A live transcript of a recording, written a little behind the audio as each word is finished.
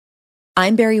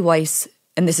I'm Barry Weiss,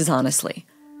 and this is Honestly.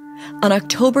 On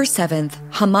October 7th,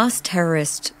 Hamas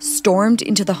terrorists stormed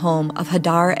into the home of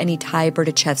Hadar and Itay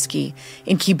Berdichevsky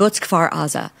in Kibbutz Kfar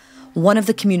Aza, one of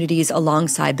the communities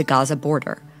alongside the Gaza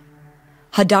border.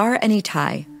 Hadar and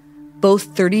Itay,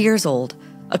 both 30 years old,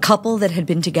 a couple that had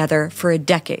been together for a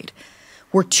decade,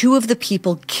 were two of the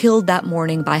people killed that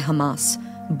morning by Hamas,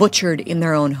 butchered in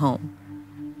their own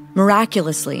home.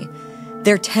 Miraculously,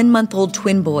 their 10-month-old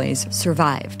twin boys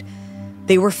survived.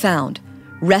 They were found,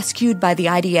 rescued by the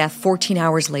IDF 14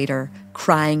 hours later,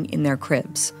 crying in their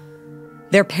cribs.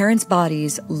 Their parents'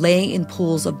 bodies lay in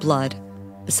pools of blood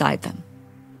beside them.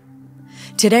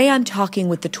 Today I'm talking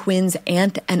with the twins'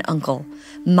 aunt and uncle,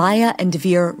 Maya and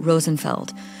Dvir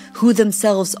Rosenfeld, who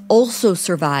themselves also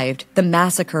survived the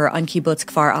massacre on Kibbutz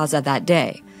Kfar Aza that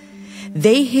day.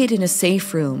 They hid in a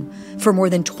safe room for more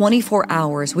than 24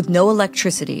 hours with no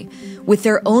electricity, with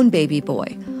their own baby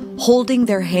boy, holding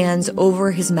their hands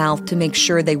over his mouth to make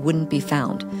sure they wouldn't be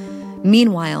found.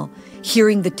 Meanwhile,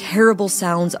 hearing the terrible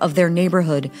sounds of their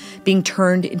neighborhood being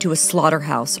turned into a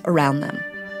slaughterhouse around them.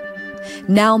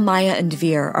 Now Maya and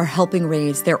Dvir are helping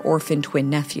raise their orphaned twin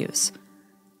nephews.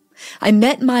 I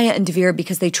met Maya and Dvir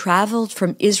because they traveled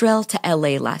from Israel to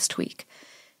LA last week.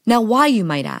 Now why, you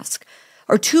might ask,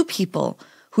 are two people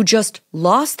who just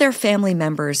lost their family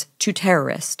members to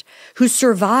terrorists, who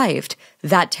survived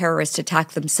that terrorist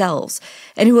attack themselves,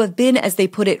 and who have been, as they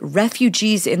put it,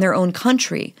 refugees in their own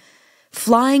country,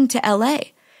 flying to LA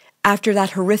after that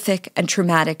horrific and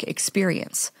traumatic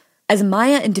experience? As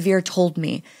Maya and Dvir told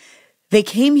me, they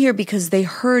came here because they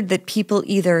heard that people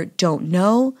either don't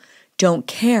know, don't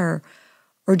care,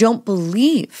 or don't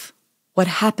believe what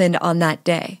happened on that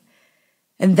day.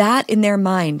 And that, in their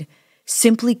mind,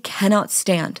 simply cannot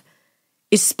stand,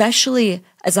 especially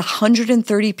as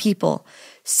 130 people,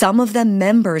 some of them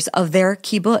members of their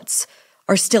kibbutz,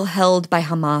 are still held by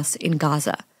Hamas in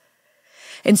Gaza.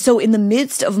 And so in the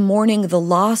midst of mourning the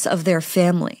loss of their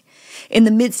family, in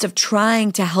the midst of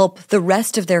trying to help the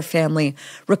rest of their family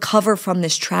recover from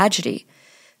this tragedy,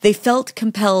 they felt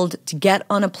compelled to get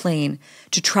on a plane,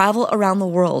 to travel around the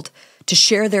world, to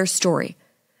share their story,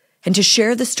 and to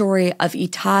share the story of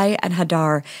Itay and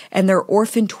Hadar and their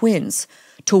orphan twins,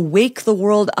 to wake the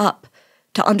world up,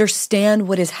 to understand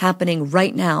what is happening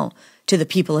right now to the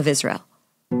people of Israel.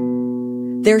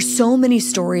 There are so many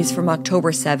stories from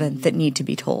October 7th that need to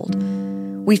be told.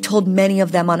 We've told many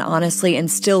of them on Honestly, and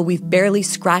still we've barely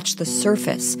scratched the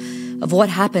surface of what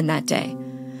happened that day,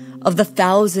 of the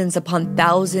thousands upon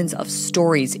thousands of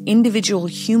stories, individual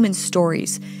human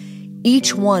stories,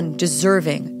 each one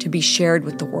deserving to be shared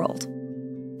with the world.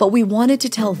 But we wanted to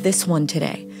tell this one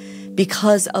today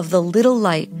because of the little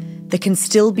light that can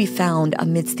still be found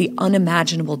amidst the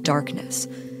unimaginable darkness,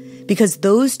 because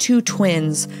those two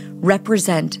twins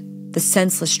represent the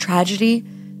senseless tragedy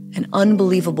and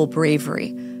unbelievable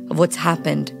bravery of what's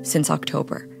happened since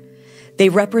October. They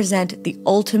represent the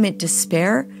ultimate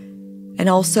despair and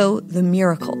also the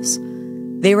miracles.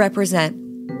 They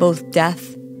represent both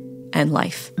death and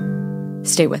life.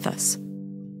 Stay with us.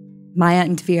 Maya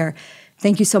and Dvir,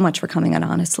 thank you so much for coming on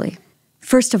Honestly.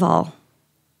 First of all,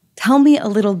 tell me a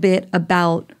little bit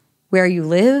about where you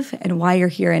live and why you're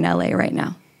here in LA right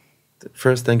now.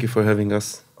 First, thank you for having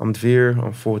us. I'm Dvir,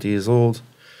 I'm 40 years old,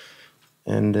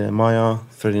 and Maya,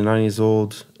 39 years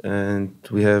old, and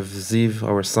we have Ziv,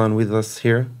 our son, with us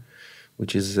here,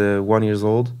 which is 1 year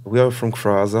old. We are from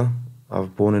Kfar Aza. I was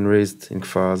born and raised in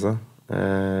Kfar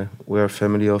Aza. We are a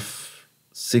family of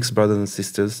 6 brothers and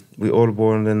sisters. We all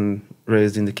born and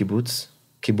raised in the kibbutz.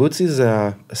 Kibbutz is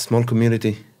a small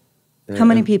community. How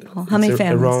many people? How many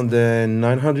families? Around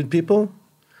 900 people.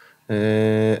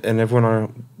 And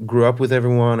everyone grew up with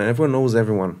everyone, and everyone knows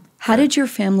everyone. How did your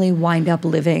family wind up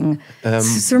living?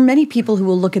 So many people who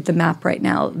will look at the map right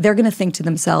now, they're going to think to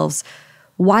themselves,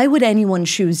 why would anyone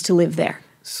choose to live there?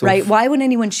 Right? Why would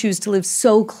anyone choose to live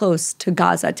so close to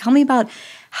Gaza? Tell me about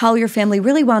how your family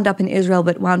really wound up in Israel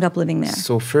but wound up living there.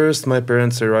 So first, my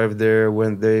parents arrived there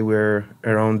when they were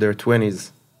around their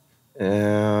 20s.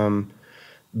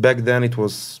 Back then, it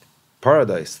was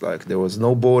paradise. Like, there was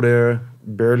no border,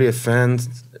 barely a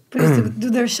fence. They used to do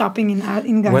their shopping in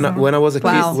Gaza. When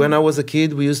I was a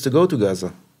kid, we used to go to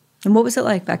Gaza. And what was it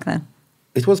like back then?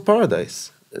 It was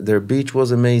paradise. Their beach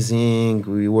was amazing.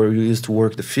 We used to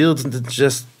work the fields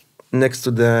just next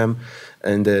to them.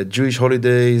 And the Jewish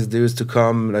holidays, they used to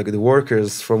come, like the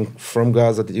workers from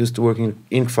Gaza that used to work in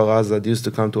Kfar Aza, they used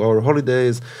to come to our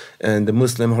holidays. And the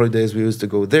Muslim holidays, we used to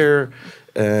go there.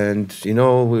 And, you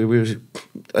know, we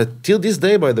till this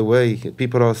day, by the way,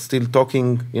 people are still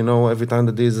talking, you know, every time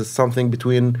that there's something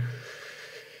between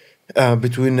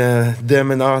between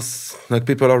them and us. Like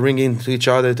people are ringing to each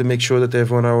other to make sure that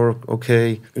everyone are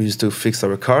okay. We used to fix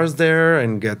our cars there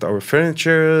and get our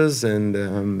furnitures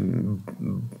and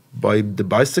buy the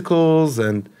bicycles.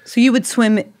 And so you would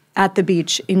swim at the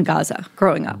beach in Gaza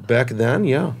growing up? Back then,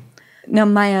 yeah. Now,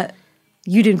 Maya,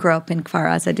 you didn't grow up in Kfar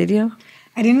Aza, did you?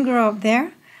 I didn't grow up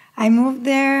there. I moved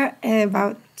there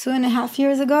about 2.5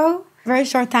 years ago, very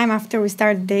short time after we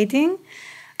started dating.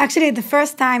 Actually, the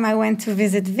first time I went to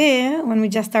visit Dvir, when we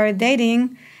just started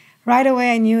dating, right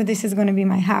away I knew this is going to be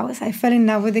my house. I fell in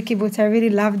love with the kibbutz. I really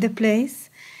loved the place.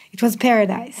 It was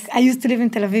paradise. I used to live in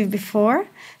Tel Aviv before,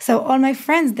 so all my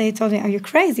friends, they told me, are you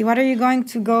crazy? What are you going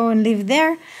to go and live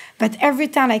there? But every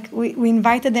time, like, we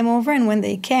invited them over, and when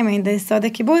they came and they saw the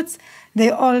kibbutz, they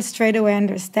all straight away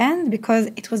understand, because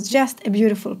it was just a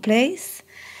beautiful place.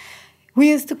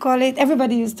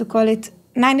 Everybody used to call it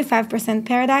 95%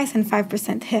 paradise and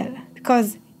 5% hell,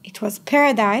 because it was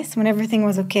paradise when everything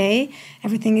was okay.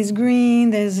 Everything is green,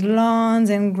 there's lawns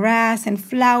and grass and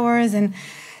flowers, and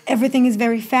everything is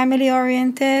very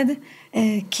family-oriented,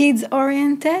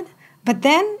 kids-oriented. But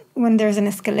then when there's an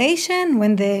escalation,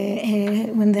 when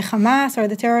the Hamas or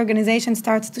the terror organization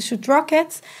starts to shoot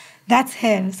rockets, that's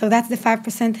hell. So that's the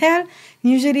 5% hell.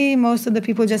 Usually most of the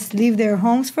people just leave their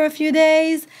homes for a few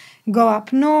days, go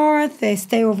up north, they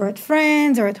stay over at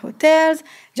friends or at hotels,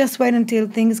 just wait until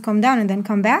things calm down and then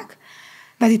come back.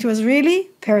 But it was really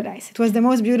paradise. It was the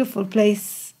most beautiful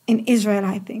place in Israel,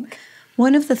 I think.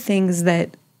 One of the things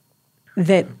that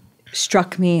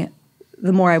struck me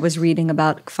the more I was reading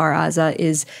about Kfar Aza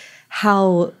is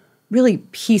how really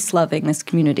peace-loving this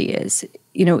community is.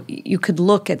 You know, you could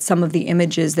look at some of the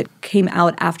images that came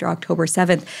out after October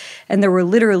 7th, and there were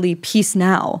literally Peace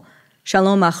Now,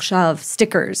 Shalom Achshav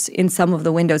stickers in some of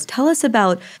the windows. Tell us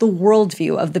about the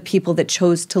worldview of the people that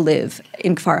chose to live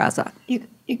in Kfar Aza.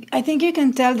 I think you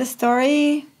can tell the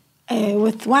story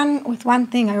with one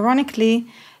thing. Ironically,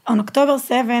 on October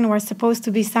 7, we're supposed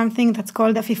to be something that's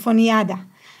called a Fifoniada,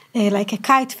 like a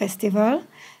kite festival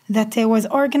that was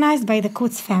organized by the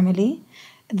Cots family.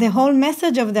 The whole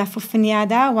message of the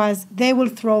Fifoniada was they will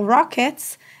throw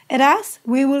rockets at us,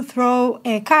 we will throw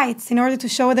kites in order to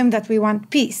show them that we want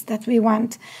peace, that we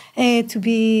want to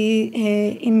be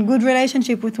in good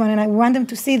relationship with one another. We want them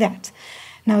to see that.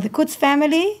 Now, the Quds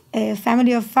family, a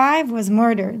family of 5, was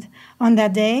murdered on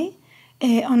that day,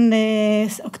 on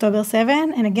October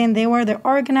 7. And again, they were the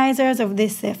organizers of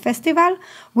this festival,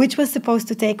 which was supposed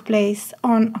to take place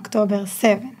on October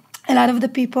 7. A lot of the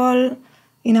people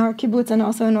in our kibbutz and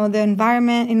also in all the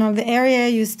environment, in all the area,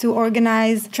 used to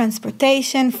organize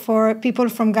transportation for people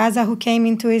from Gaza who came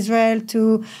into Israel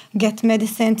to get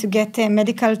medicine, to get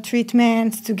medical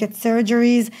treatments, to get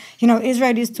surgeries. You know,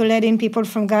 Israel used to let in people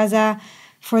from Gaza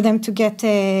for them to get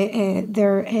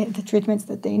the treatments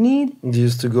that they need. They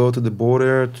used to go to the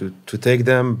border to take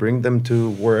them, bring them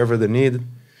to wherever they need,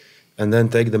 and then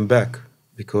take them back,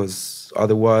 because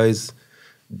otherwise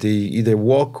they either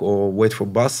walk or wait for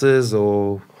buses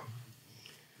or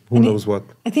who knows what.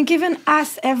 I think even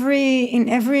us, in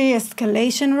every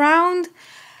escalation round,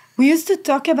 we used to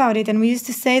talk about it, and we used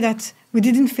to say that we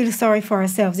didn't feel sorry for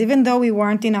ourselves. Even though we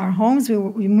weren't in our homes,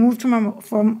 we moved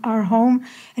from our home,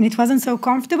 and it wasn't so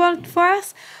comfortable for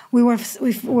us. We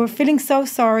were feeling so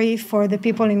sorry for the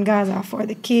people in Gaza, for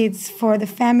the kids, for the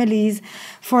families,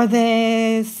 for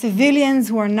the civilians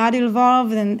who are not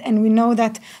involved, and we know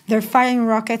that they're firing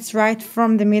rockets right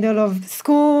from the middle of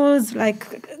schools,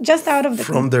 like just out of the...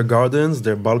 From their gardens,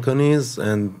 their balconies,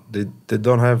 and they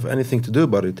don't have anything to do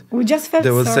about it. We just felt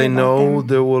sorry. They will say no, them.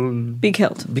 They will... Be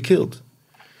killed.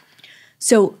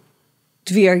 So,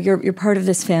 Dvir, you're part of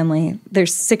this family.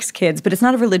 There's 6 kids, but it's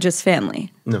not a religious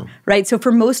family. No. Right? So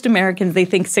for most Americans, they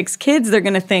think 6 kids, they're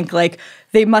going to think like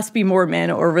they must be Mormon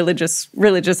or religious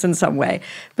in some way.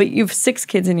 But you've 6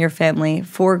 kids in your family,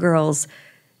 4 girls,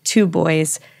 2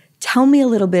 boys. Tell me a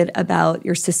little bit about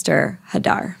your sister,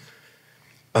 Hadar.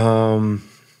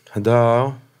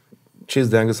 Hadar, she's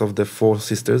the youngest of the 4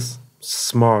 sisters.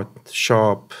 Smart,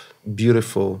 sharp,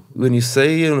 beautiful. When you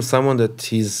say someone that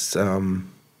he's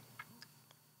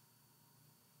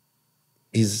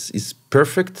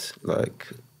perfect, like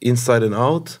inside and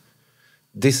out,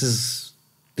 this is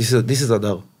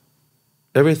Hadar.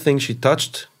 Everything she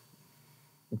touched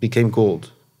became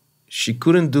gold. She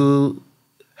couldn't do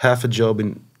half a job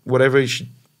in whatever she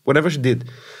did,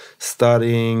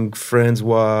 studying,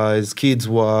 friends-wise,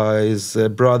 kids-wise,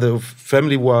 brother,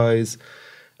 family-wise,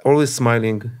 always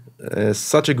smiling.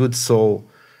 Such a good soul,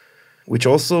 which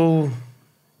also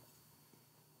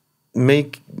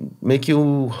make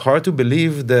you hard to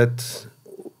believe that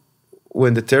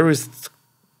when the terrorists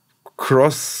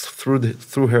cross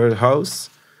through her house,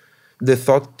 they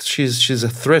thought she's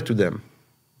a threat to them.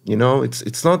 You know,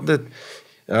 it's not that,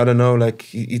 I don't know, like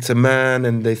it's a man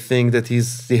and they think that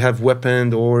they have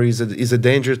weapon or he's a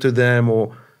danger to them or.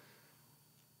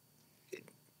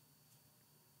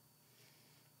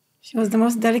 She was the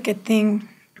most delicate thing,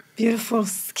 beautiful,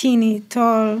 skinny,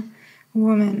 tall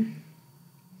woman.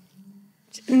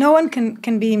 No one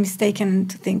can be mistaken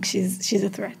to think she's a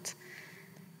threat.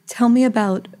 Tell me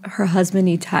about her husband,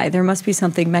 Itay. There must be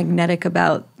something magnetic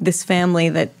about this family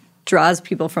that draws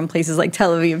people from places like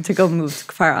Tel Aviv to go move to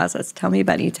Kfar Aza. Tell me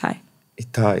about Itay.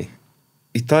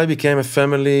 Itay became a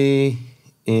family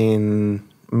in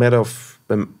a matter of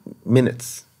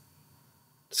minutes.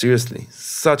 Seriously,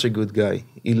 such a good guy.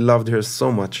 He loved her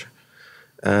so much.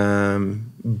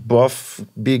 Buff,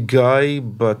 big guy,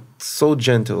 but so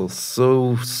gentle,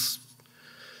 so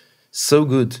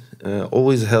good.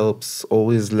 Always helps,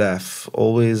 always laugh,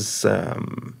 always.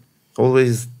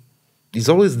 He's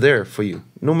always there for you,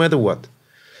 no matter what.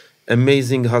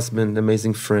 Amazing husband,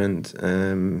 amazing friend,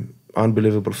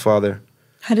 unbelievable father.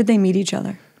 How did they meet each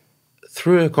other?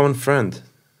 Through a common friend.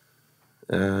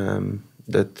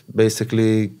 That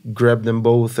basically grabbed them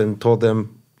both and told them,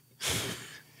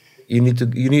 you need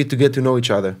to get to know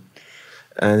each other.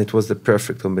 And it was the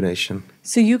perfect combination.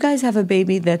 So you guys have a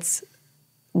baby that's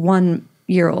 1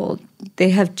 year old. They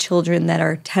have children that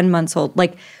are 10 months old.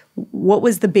 Like, what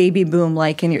was the baby boom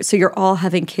like? So you're all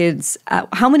having kids.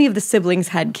 How many of the siblings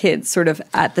had kids sort of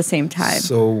at the same time?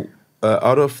 So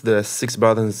out of the 6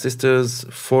 brothers and sisters,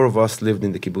 4 of us lived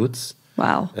in the kibbutz.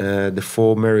 Wow. The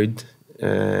 4 married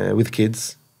with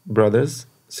kids, brothers,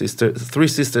 3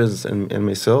 sisters and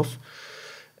myself.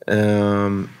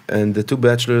 And the 2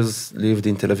 bachelors lived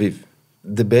in Tel Aviv.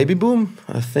 The baby boom,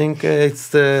 I think it's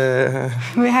the...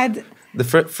 We had... The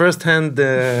first-hand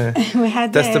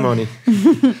testimony.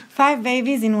 5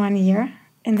 babies in 1 year.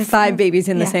 In the 5 babies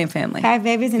in the same family. 5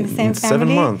 babies in the same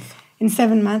family. 7 months. In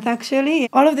 7 months, actually.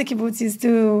 All of the kibbutz used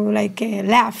to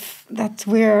laugh that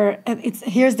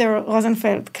here's the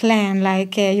Rosenfeld clan.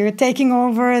 You're taking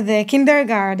over the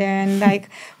kindergarten.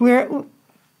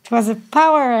 It was a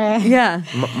power. Yeah.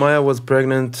 Maya was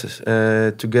pregnant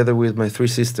together with my 3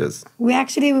 sisters. We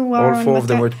were... All 4 of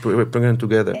them were pregnant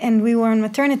together. And we were on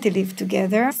maternity leave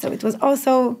together. So it was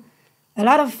also a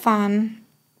lot of fun.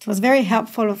 It was very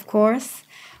helpful, of course.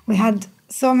 We had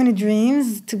so many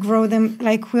dreams to grow them.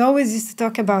 We always used to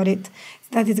talk about it,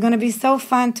 that it's going to be so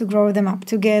fun to grow them up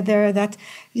together, that,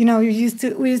 we used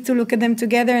to look at them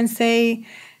together and say,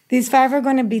 these 5 are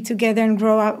going to be together and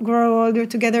grow older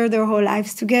together, their whole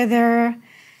lives together.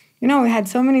 We had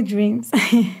so many dreams.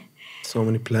 So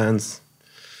many plans.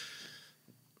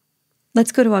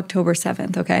 Let's go to October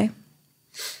 7th, okay?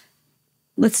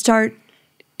 Let's start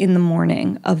in the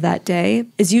morning of that day.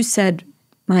 As you said,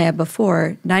 Maya,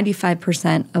 before,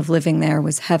 95% of living there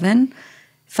was heaven,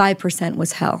 5%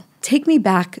 was hell. Take me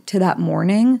back to that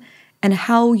morning and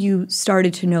how you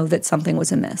started to know that something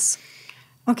was amiss.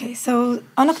 Okay, so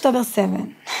on October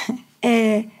 7,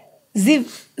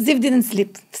 Ziv didn't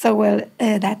sleep so well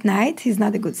that night. He's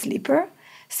not a good sleeper.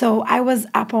 So I was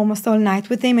up almost all night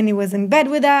with him, and he was in bed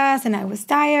with us, and I was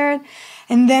tired.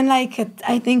 And then, I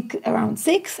think around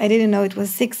 6, I didn't know it was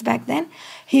 6 back then,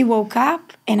 he woke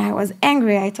up, and I was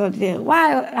angry. I told Dvir,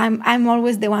 why? I'm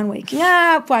always the one waking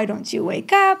up. Why don't you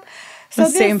wake up? So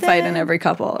the same fight in every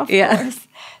couple. Of course.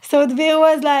 So Dvir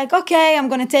was like, okay, I'm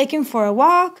going to take him for a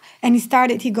walk. And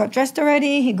he got dressed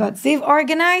already, he got Ziv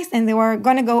organized, and they were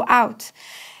going to go out.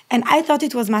 And I thought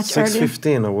it was much earlier.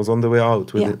 6:15, I was on the way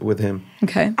out with him.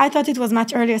 Okay. I thought it was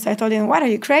much earlier, so I told him, what, are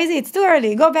you crazy? It's too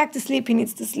early. Go back to sleep. He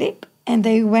needs to sleep. And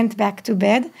they went back to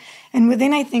bed. And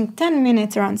within, I think, 10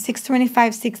 minutes, around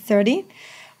 6:25, 6:30,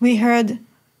 we heard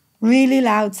really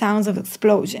loud sounds of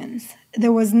explosions.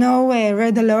 There was no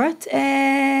red alert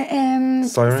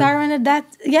siren at that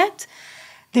yet.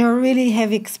 There were really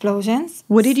heavy explosions.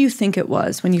 What did you think it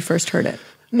was when you first heard it?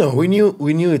 No, we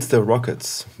knew it's the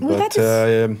rockets.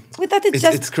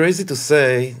 It's crazy to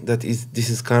say that this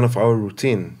is kind of our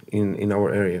routine in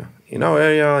our area. In our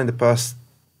area, in the past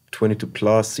 22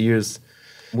 plus years,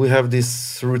 we have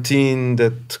this routine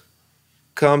that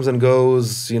comes and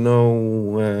goes,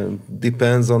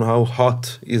 depends on how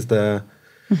hot is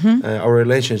our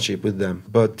relationship with them.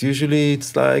 But usually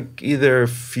it's either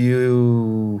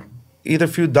few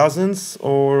dozens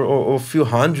or a few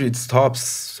hundreds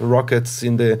tops rockets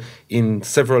in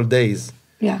several days.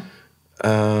 Yeah.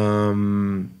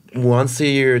 Once a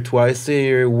year, twice a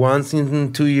year, once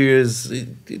in 2 years,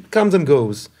 it comes and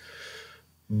goes.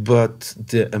 But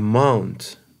the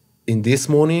amount in this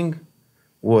morning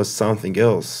was something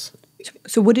else.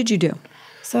 So what did you do?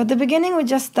 So at the beginning, we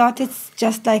just thought it's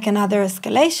just like another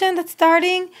escalation that's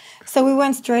starting. So we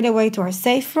went straight away to our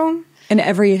safe room. And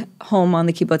every home on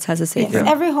the kibbutz has a safe room?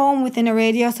 Yes, every home within a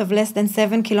radius of less than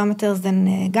 7 kilometers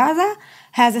in Gaza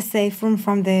has a safe room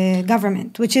from the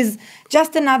government, which is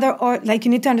just another, or like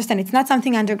you need to understand, it's not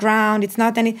something underground, it's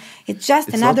just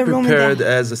another room. It's not prepared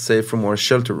as a safe room or a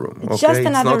shelter room, okay? Just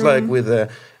another it's not like with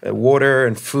water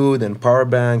and food and power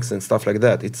banks and stuff like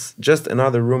that. It's just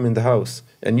another room in the house.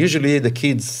 And usually the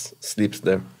kids sleeps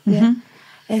there. Yeah.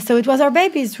 So it was our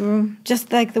baby's room,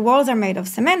 just like the walls are made of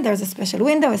cement. There's a special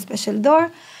window, a special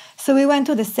door. So we went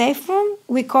to the safe room.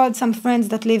 We called some friends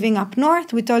that living up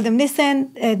north. We told them,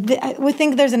 listen, we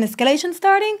think there's an escalation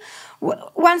starting.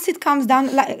 Once it comes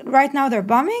down, like right now they're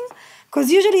bombing, because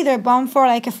usually they're bombed for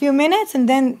like a few minutes and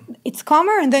then it's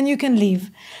calmer and then you can leave.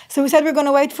 So we said we're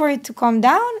going to wait for it to calm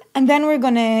down and then we're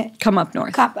going to come up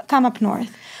north. Come up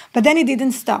north. But then it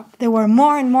didn't stop. There were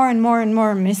more and more and more and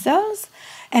more missiles.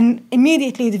 And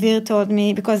immediately Dvir told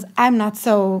me, because I'm not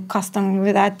so accustomed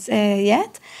with that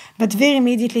yet, but Dvir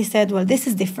immediately said, well, this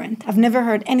is different. I've never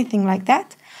heard anything like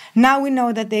that. Now we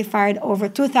know that they fired over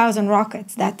 2,000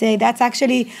 rockets that day. That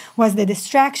actually was the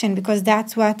distraction, because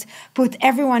that's what put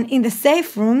everyone in the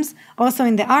safe rooms, also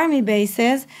in the army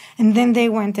bases, and then they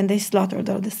went and they slaughtered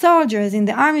all the soldiers in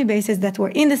the army bases that were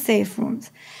in the safe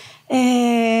rooms.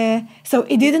 So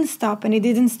it didn't stop, and it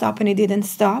didn't stop, and it didn't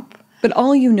stop. But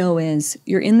all you know is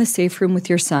you're in the safe room with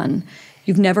your son.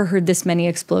 You've never heard this many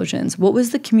explosions. What was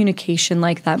the communication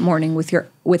like that morning with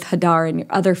Hadar and your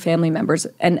other family members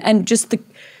and just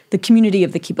the community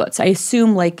of the kibbutz? I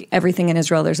assume, like everything in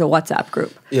Israel, there's a WhatsApp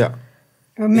group. Yeah.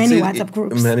 Or many WhatsApp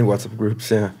groups. Many WhatsApp groups,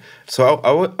 yeah. So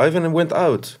I even went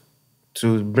out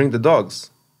to bring the dogs.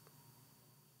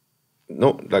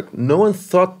 No one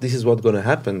thought this is what's going to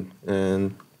happen.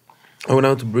 And I went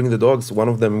out to bring the dogs. One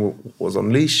of them was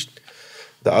unleashed.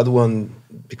 The other one,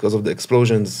 because of the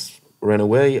explosions, ran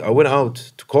away. I went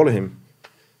out to call him.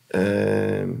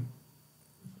 2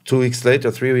 weeks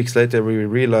later, 3 weeks later, we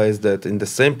realized that in the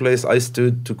same place I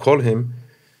stood to call him,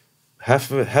 half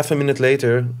a minute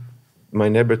later, my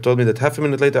neighbor told me that half a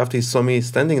minute later, after he saw me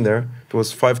standing there, there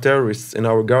was 5 terrorists in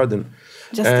our garden.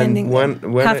 Just standing there.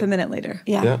 Half a minute later.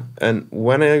 Yeah. And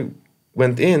when I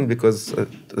went in, because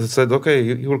I said,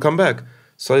 okay, he will come back.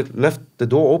 So I left the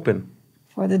door open.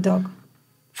 For the dog.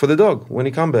 For the dog, when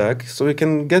he come back, so he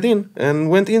can get in, and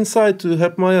went inside to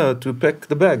help Maya to pack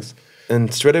the bags.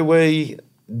 And straight away,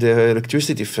 the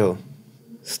electricity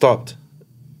stopped.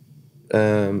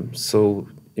 So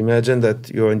imagine that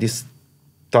you're in this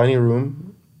tiny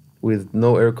room with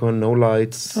no aircon, no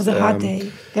lights. It was a hot day,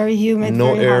 very humid,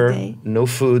 no very air, hot day. No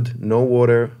food, no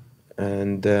water,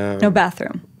 and no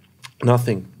bathroom.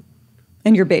 Nothing.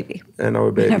 And your baby. And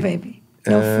our baby. And our baby.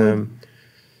 No food.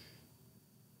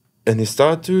 And he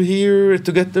started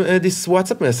to get these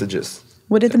WhatsApp messages.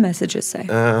 What did the messages say?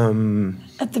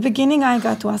 At the beginning, I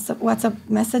got WhatsApp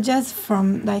messages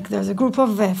from, like, there's a group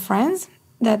of friends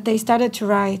that they started to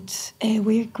write,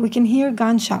 we can hear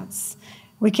gunshots.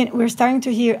 We're starting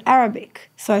to hear Arabic.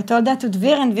 So I told that to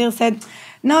Dvir, and Dvir said,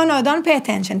 no, don't pay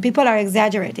attention. People are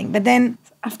exaggerating. But then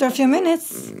after a few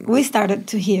minutes, we started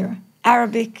to hear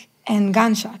Arabic and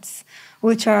gunshots,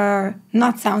 which are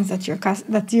not sounds that you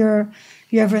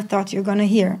ever thought you're going to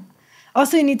hear.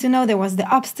 Also, you need to know there was the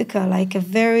obstacle, like a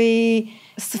very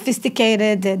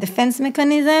sophisticated defense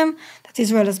mechanism that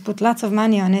Israel has put lots of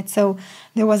money on it. So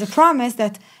there was a promise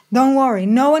that, don't worry,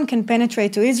 no one can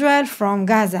penetrate to Israel from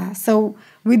Gaza. So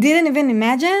we didn't even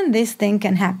imagine this thing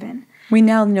can happen. We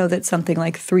now know that something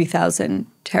like 3,000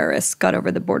 terrorists got over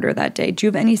the border that day. Do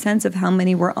you have any sense of how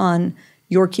many were on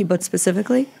your kibbutz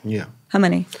specifically? Yeah. How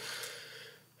many?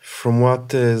 From what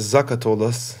Zaka told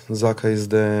us, Zaka is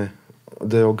the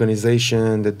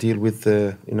organization that deal with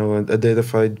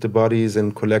identify the bodies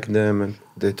and collect them, and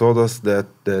they told us that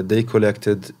they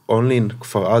collected only in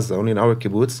Kfar Aza, only in our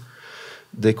kibbutz,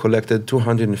 they collected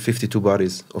 252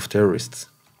 bodies of terrorists.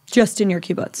 Just in your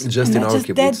kibbutz? Just in our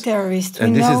kibbutz. Dead terrorists.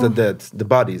 And this is the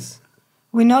bodies.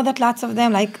 We know that lots of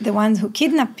them, like the ones who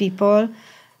kidnap people,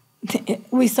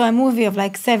 we saw a movie of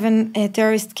like 7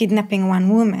 terrorists kidnapping 1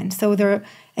 woman.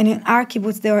 And in our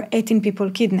kibbutz, there were 18 people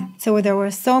kidnapped. So there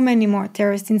were so many more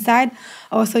terrorists inside.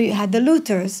 Also, you had the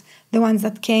looters, the ones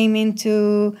that came in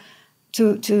to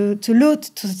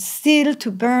loot, to steal,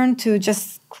 to burn, to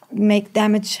just make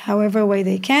damage however way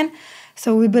they can.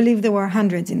 So we believe there were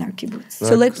hundreds in our kibbutz.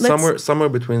 So somewhere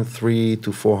between 300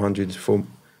 to 400,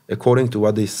 according to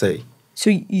what they say. So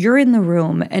you're in the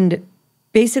room, and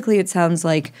basically it sounds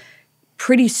like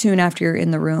pretty soon after you're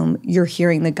in the room, you're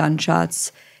hearing the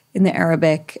gunshots in the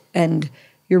Arabic, and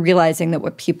you're realizing that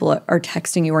what people are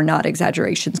texting you are not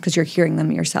exaggerations because you're hearing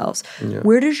them yourselves. Yeah.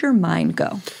 Where does your mind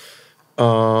go?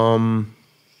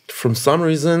 From some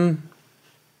reason,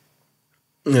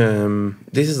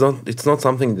 it's not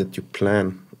something that you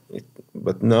plan.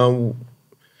 But now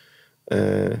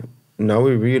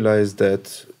we realize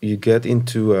that you get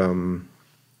into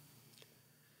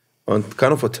on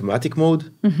kind of automatic mode,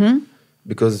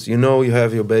 because you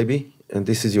have your baby, and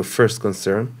this is your first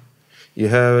concern. You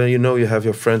have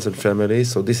your friends and family,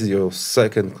 so this is your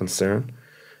second concern.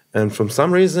 And from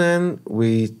some reason,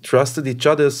 we trusted each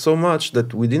other so much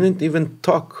that we didn't even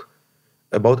talk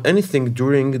about anything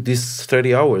during these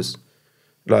 30 hours.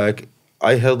 Like,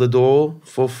 I held the door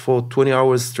for 20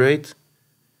 hours straight,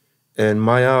 and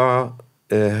Maya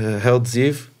held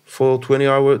Ziv for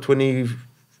 20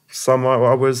 some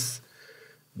hours,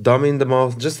 dummy in the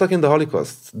mouth, just like in the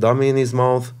Holocaust. Dummy in his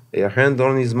mouth, a hand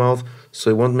on his mouth, so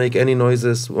he won't make any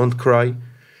noises, won't cry.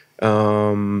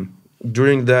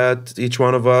 During that, each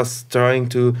one of us trying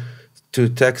to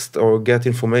text or get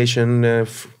information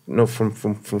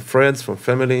from friends, from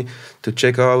family, to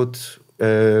check out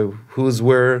who's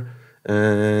where,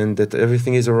 and that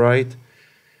everything is all right.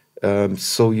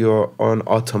 So you're on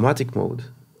automatic mode.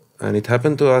 And it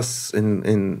happened to us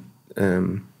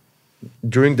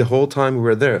during the whole time we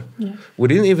were there. Yeah. We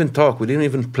didn't even talk. We didn't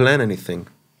even plan anything.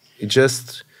 It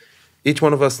just, each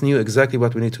one of us knew exactly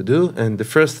what we need to do. And the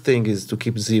first thing is to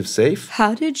keep Ziv safe.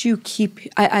 How did you keep...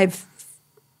 I've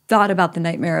thought about the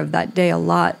nightmare of that day a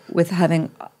lot with having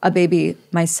a baby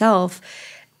myself.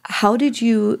 How did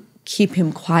you keep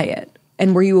him quiet?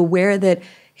 And were you aware that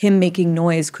him making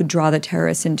noise could draw the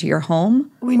terrorists into your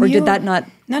home? Did that not...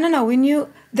 No. We knew...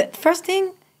 The first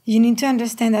thing, you need to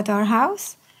understand that our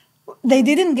house... They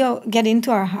didn't get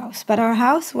into our house, but our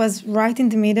house was right in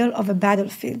the middle of a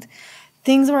battlefield.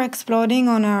 Things were exploding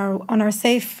on our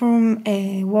safe room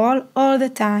wall all the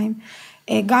time.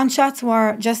 Gunshots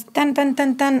were just tan, tan,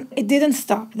 tan, tan. It didn't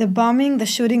stop. The bombing, the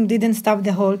shooting didn't stop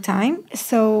the whole time.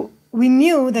 So we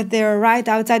knew that they were right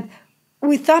outside.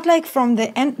 We thought like from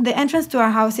the entrance to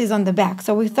our house is on the back.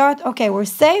 So we thought, okay, we're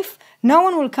safe. No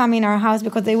one will come in our house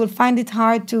because they will find it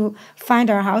hard to find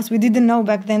our house. We didn't know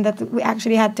back then that we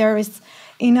actually had terrorists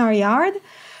in our yard.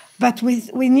 But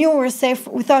we knew we're safe.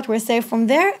 We thought we're safe from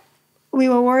there. We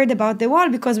were worried about the wall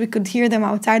because we could hear them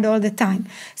outside all the time.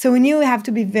 So we knew we have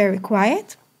to be very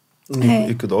quiet.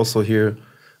 You could also hear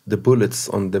the bullets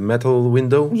on the metal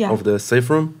window of the safe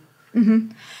room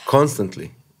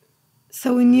constantly.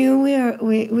 So we knew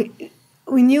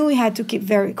we knew we had to keep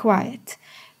very quiet.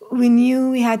 We knew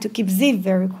we had to keep Ziv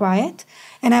very quiet.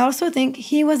 And I also think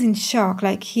he was in shock.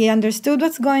 Like, he understood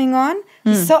what's going on.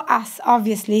 He saw us,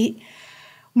 obviously.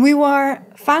 We were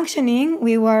functioning.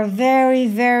 We were very,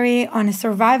 very on a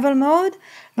survival mode.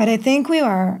 But I think we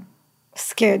were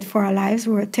scared for our lives.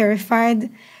 We were terrified.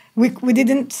 We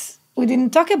didn't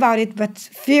talk about it, but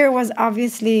fear was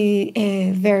obviously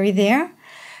very there.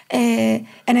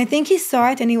 And I think he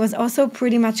saw it, and he was also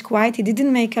pretty much quiet. He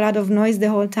didn't make a lot of noise the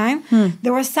whole time.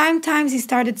 There were sometimes he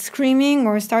started screaming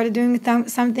or started doing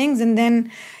some things, and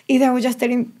then either we just tell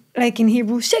him, like in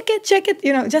Hebrew, shake it,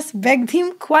 just begged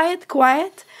him,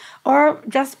 quiet, or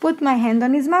just put my hand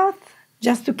on his mouth,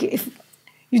 just to keep...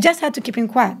 You just had to keep him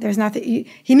quiet. There's nothing...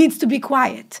 He needs to be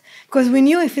quiet, because we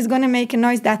knew if he's going to make a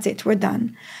noise, that's it, we're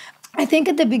done. I think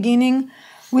at the beginning...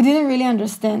 We didn't really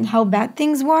understand how bad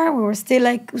things were. We were still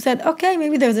we said, okay,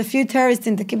 maybe there's a few terrorists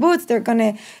in the kibbutz. They're going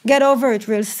to get over it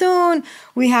real soon.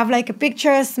 We have a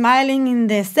picture smiling in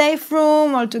the safe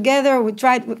room all together. We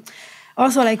tried.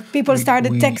 Also, people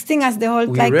started texting us the whole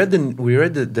time. We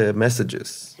read the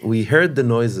messages. We heard the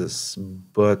noises,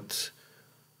 but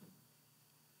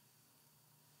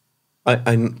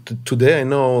today I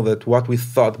know that what we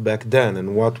thought back then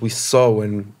and what we saw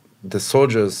when the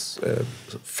soldiers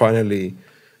finally...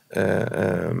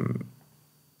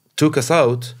 took us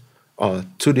out are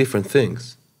two different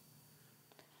things.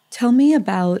 Tell me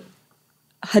about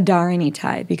Hadar and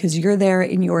Itay, because you're there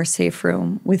in your safe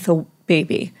room with a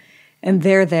baby, and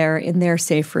they're there in their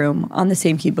safe room on the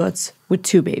same kibbutz with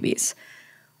two babies.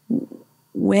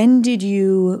 When did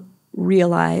you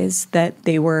realize that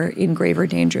they were in graver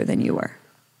danger than you were?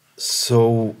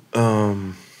 So,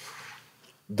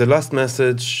 the last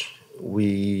message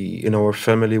in our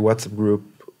family WhatsApp group,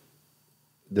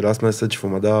 the last message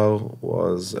from Hadar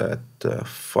was at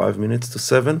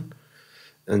 7:05,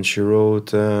 and she wrote,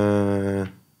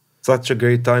 "Such a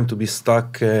great time to be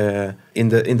stuck in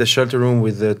the shelter room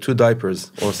with two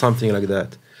diapers," or something like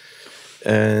that.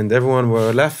 And everyone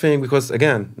were laughing because,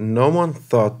 again, no one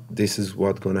thought this is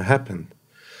what's going to happen.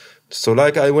 So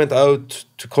I went out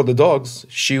to call the dogs.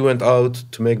 She went out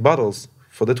to make bottles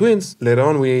for the twins. Later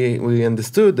on, we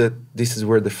understood that this is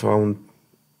where they found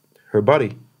her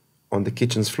body on the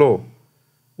kitchen's floor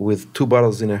with 2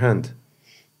 bottles in her hand.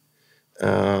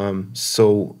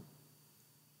 So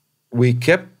we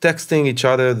kept texting each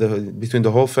other between the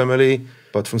whole family,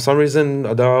 but for some reason,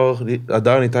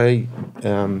 Hadar and Itay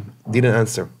didn't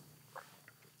answer.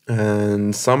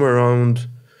 And somewhere around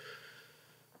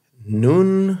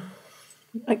noon,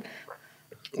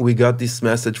 we got this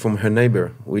message from her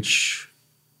neighbor, which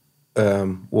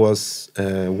was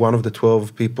one of the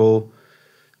 12 people,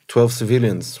 12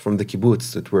 civilians from the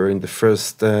kibbutz that were in the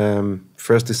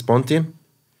first response team.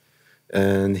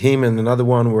 And him and another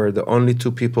one were the only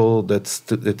 2 people that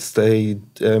stayed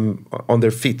on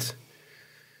their feet.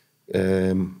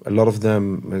 A lot of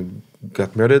them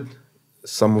got murdered.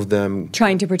 Some of them...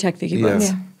 Trying to protect the kibbutz.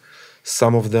 Yeah.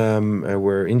 Some of them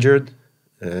were injured,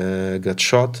 got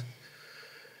shot.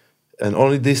 And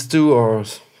only these 2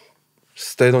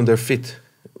 stayed on their feet.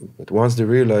 But once they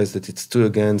realized that it's 2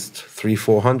 against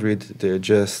 300-400, they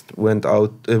just went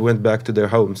back to their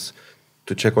homes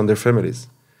to check on their families.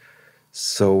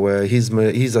 So he's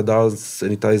Hadar's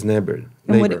and Itay's neighbor.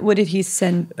 And what did he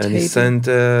send? And he sent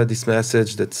this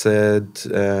message that said,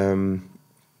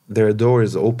 their door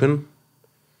is open.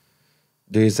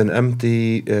 There is an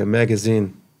empty magazine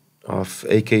of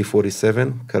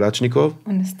AK-47, Kalashnikov.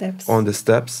 On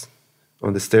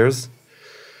the stairs.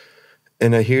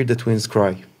 And I hear the twins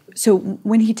cry. So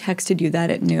when he texted you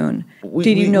that at noon,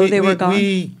 did you know they were gone?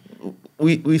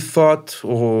 We thought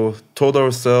or told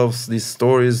ourselves these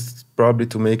stories probably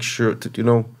to make sure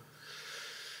to,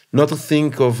 not to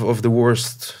think of the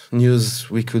worst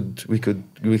news we could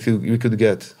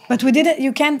get. But we didn't.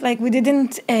 You can't we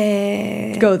didn't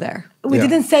go there. We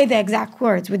didn't say the exact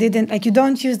words. We didn't you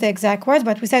don't use the exact words.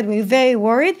 But we said we're very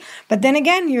worried. But then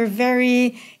again, you're very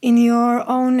in your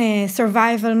own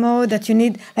survival mode that you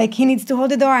need. He needs to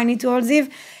hold the door. I need to hold Ziv.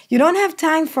 You don't have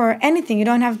time for anything. You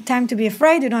don't have time to be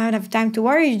afraid. You don't have time to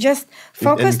worry. You just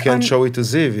focus on... And you can't show it to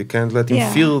Ziv. You can't let him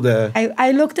feel the...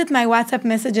 I looked at my WhatsApp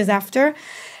messages after,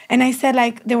 and I said,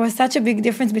 there was such a big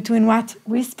difference between what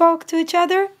we spoke to each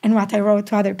other and what I wrote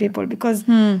to other people. Because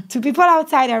to people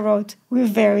outside, I wrote, we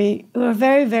were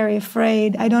very, very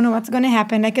afraid. I don't know what's going to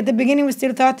happen. At the beginning, we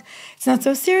still thought it's not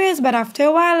so serious. But after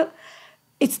a while,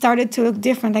 it started to look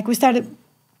different.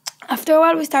 After a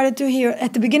while, we started to hear,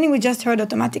 at the beginning, we just heard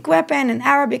automatic weapon and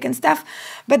Arabic and stuff.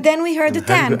 But then we heard the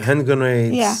tank. Hand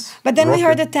grenades. Yeah. But then we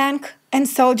heard the tank and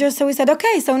soldiers. So we said,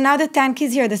 okay, so now the tank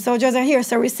is here. The soldiers are here,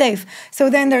 so we're safe. So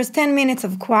then there's 10 minutes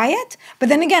of quiet. But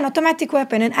then again, automatic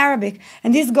weapon and Arabic.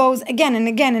 And this goes again and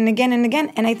again and again and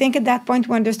again. And I think at that point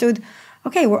we understood,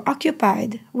 okay, we're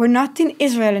occupied. We're not in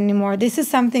Israel anymore. This is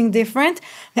something different.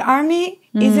 The army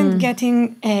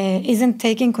isn't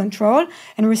taking control,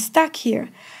 and we're stuck here.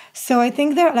 So I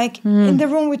think they're in the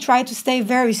room, we try to stay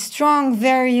very strong,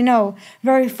 very,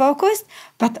 very focused.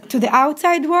 But to the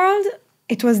outside world,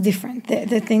 it was different,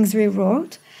 the things we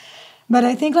wrote. But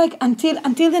I think until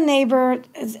the neighbor,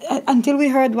 until we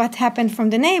heard what happened from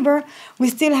the neighbor, we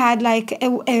still had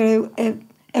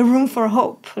a room for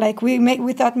hope.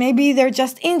 We thought maybe they're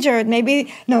just injured.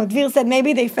 Dvir said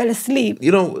maybe they fell asleep.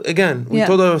 Again, we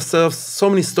told ourselves so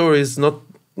many stories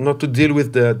not to deal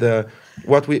with the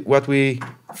what we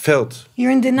felt.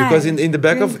 You're in denial. Because in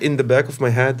the back of my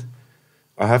head,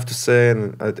 I have to say, and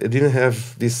I didn't have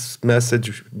this two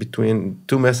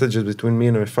messages between me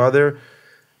and my father,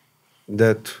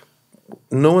 that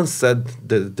no one said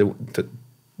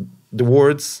the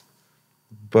words,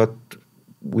 but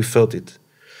we felt it.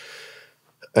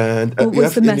 And what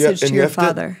was the message to your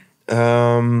father?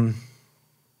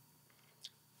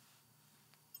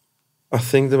 I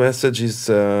think the message is,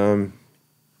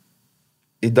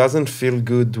 it doesn't feel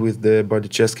good with the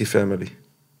Berdichevsky family.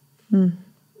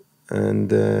 And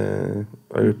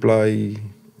I reply,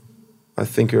 I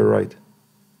think you're right.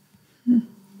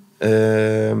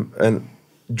 And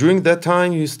during that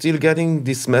time, you're still getting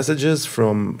these messages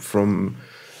from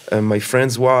my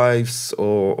friends' wives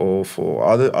or for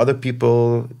other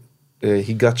people.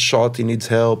 He got shot, he needs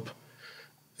help.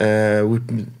 They're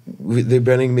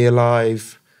burning me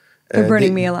alive. They're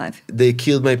burning me alive. They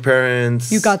killed my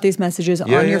parents. You got these messages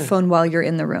on your phone while you're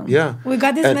in the room. Yeah. We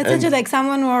got these messages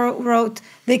someone wrote,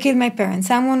 they killed my parents.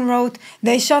 Someone wrote,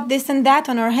 they shot this and that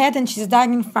on her head and she's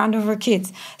dying in front of her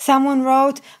kids. Someone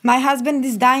wrote, my husband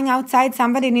is dying outside.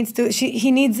 Somebody needs to,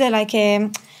 he needs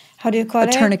how do you call it?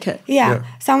 A tourniquet. Yeah.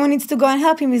 Someone needs to go and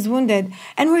help him. He's wounded.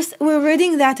 And we're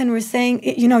reading that and we're saying,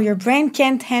 your brain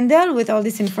can't handle with all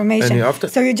this information.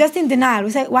 So you're just in denial.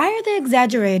 We say, why are they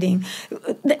exaggerating?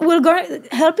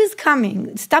 Help is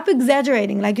coming. Stop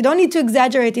exaggerating. Like, you don't need to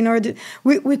exaggerate in order to...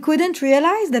 We couldn't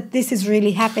realize that this is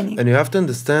really happening. And you have to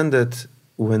understand that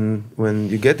when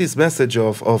you get this message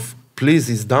of please,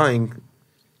 he's dying,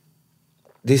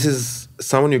 this is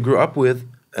someone you grew up with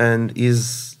and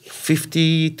is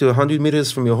 50 to 100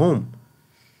 meters from your home.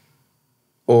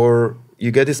 Or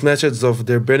you get this message of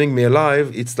they're burning me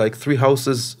alive, it's like 3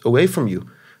 houses away from you.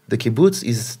 The kibbutz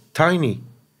is tiny.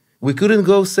 We couldn't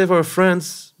go save our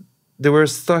friends. They were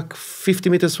stuck 50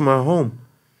 meters from our home.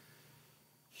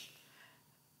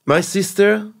 My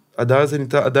sister, Hadar and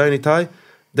Itay,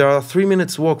 they are 3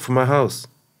 minutes walk from my house.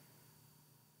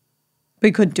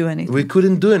 We couldn't do anything. We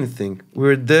couldn't do anything.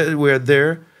 We were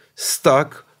there,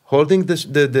 stuck, holding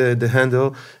the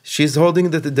handle. She's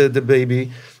holding the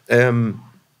baby.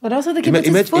 But also the kibbutz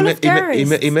is full of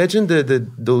terrorists. Imagine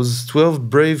those 12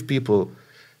 brave people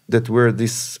that were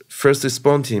this first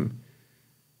response team.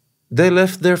 They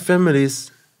left their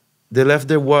families, they left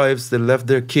their wives, they left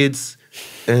their kids,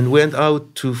 and went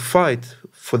out to fight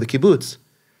for the kibbutz.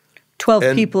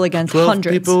 12 people against 12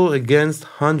 hundreds. 12 people against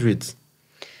hundreds.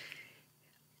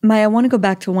 Maya, I want to go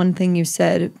back to one thing you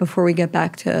said before we get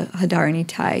back to Hadar and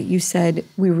Itay. You said,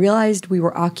 we realized we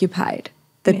were occupied,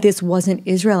 that this wasn't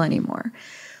Israel anymore.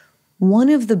 One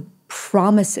of the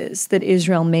promises that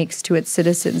Israel makes to its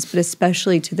citizens, but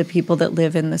especially to the people that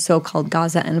live in the so-called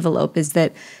Gaza envelope, is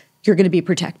that you're going to be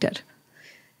protected.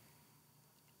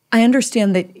 I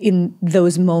understand that in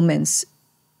those moments,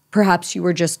 perhaps you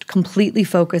were just completely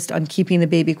focused on keeping the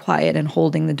baby quiet and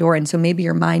holding the door, and so maybe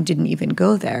your mind didn't even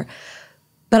go there.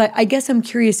 But I guess I'm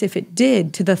curious if it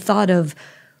did, to the thought of,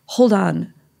 hold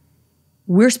on,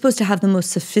 we're supposed to have the most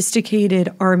sophisticated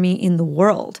army in the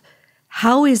world.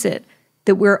 How is it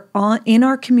that in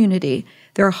our community,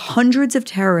 there are hundreds of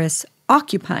terrorists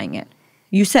occupying it?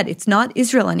 You said it's not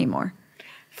Israel anymore.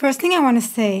 First thing I want to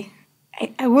say,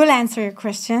 I will answer your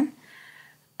question.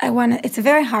 It's a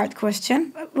very hard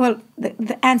question. Well,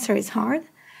 the answer is hard.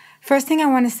 First thing I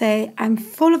want to say, I'm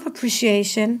full of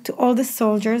appreciation to all the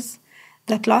soldiers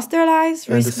that lost their lives,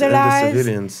 risked their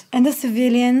lives, and the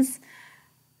civilians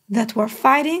that were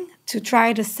fighting to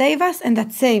try to save us and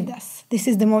that saved us. This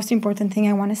is the most important thing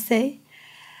I want to say.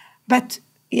 But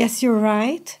yes, you're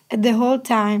right. At the whole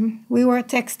time, we were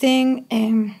texting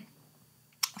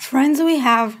friends we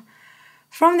have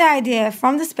from the IDF,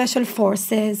 from the special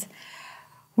forces,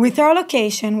 with our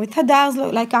location, with Hadar's,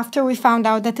 like after we found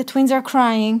out that the twins are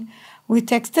crying, we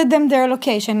texted them their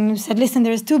location and we said, listen,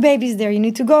 there's 2 babies there, you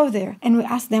need to go there. And we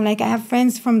asked them, like, I have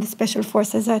friends from the special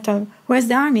forces. I told them, where's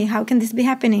the army? How can this be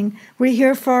happening? We're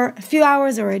here for a few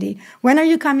hours already. When are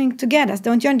you coming to get us?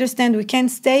 Don't you understand? We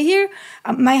can't stay here.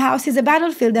 My house is a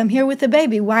battlefield. I'm here with a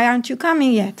baby. Why aren't you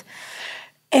coming yet?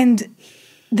 And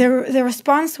the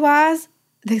response was,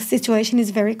 the situation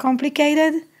is very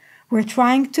complicated. We're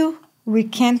trying to. We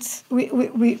can't.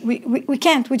 We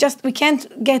can't. We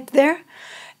can't get there.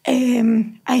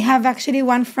 I have actually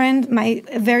one friend,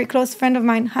 a very close friend of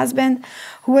mine, husband,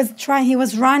 who was trying. He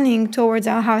was running towards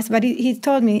our house, but he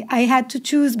told me I had to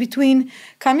choose between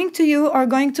coming to you or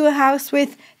going to a house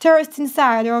with terrorists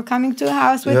inside, or coming to a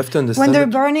house with when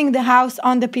they're burning the house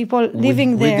on the people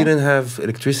living there. We didn't have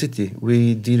electricity.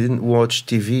 We didn't watch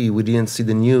TV. We didn't see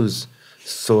the news.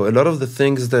 So a lot of the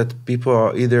things that people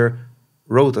are either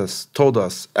wrote us, told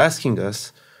us, asking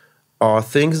us, are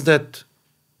things that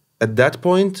at that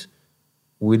point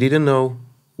we didn't know,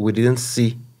 we didn't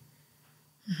see.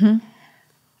 Mm-hmm.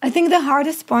 I think the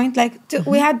hardest point,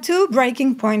 we had 2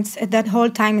 breaking points at that whole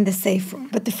time in the safe room.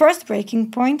 But the first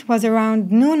breaking point was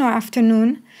around noon or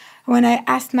afternoon, when I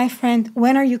asked my friend,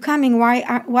 when are you coming? Why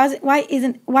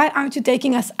aren't you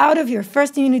taking us out of here?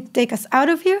 First you need to take us out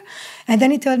of here. And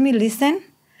then he told me, listen,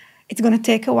 it's going to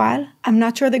take a while. I'm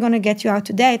not sure they're going to get you out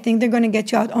today. I think they're going to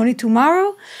get you out only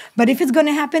tomorrow. But if it's going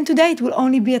to happen today, it will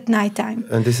only be at nighttime.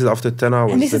 And this is after 10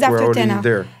 hours. And this is after 10 hours.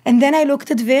 There. And then I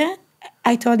looked at Dvir.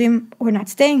 I told him, we're not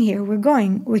staying here. We're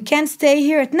going. We can't stay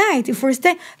here at night. If we're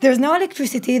staying, there's no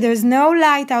electricity. There's no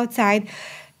light outside.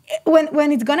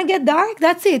 When it's going to get dark,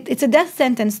 that's it. It's a death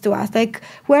sentence to us. Like,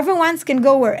 whoever wants can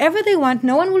go wherever they want.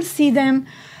 No one will see them.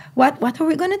 What are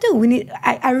we going to do?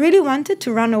 I really wanted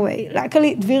to run away.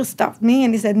 Luckily, Dvir stopped me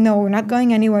and he said, no, we're not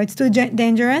going anywhere. It's too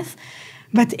dangerous.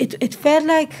 But it felt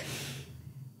like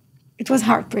it was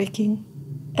heartbreaking.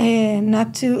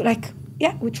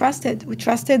 We trusted. We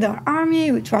trusted our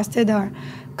army. We trusted our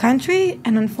country.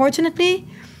 And unfortunately,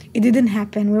 It didn't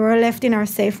happen. We were left in our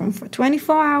safe room for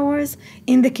 24 hours,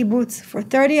 in the kibbutz for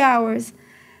 30 hours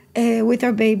with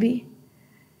our baby.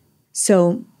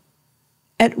 So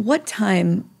at what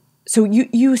time, so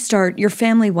you start, your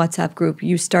family WhatsApp group,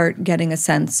 you start getting a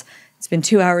sense, it's been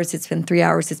 2 hours, it's been 3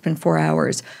 hours, it's been 4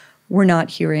 hours. We're not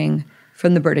hearing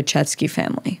from the Berdichevsky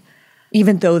family.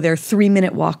 Even though they're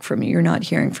 3-minute walk from you, you're not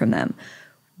hearing from them.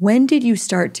 When did you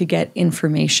start to get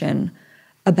information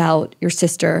about your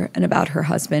sister and about her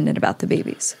husband and about the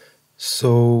babies?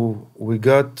 So we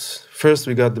got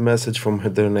the message from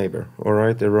their neighbor, all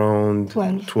right, around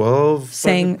 12.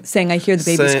 Saying, I hear the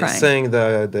baby's crying. Saying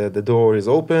that the door is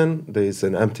open, there's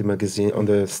an empty magazine on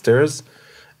the stairs,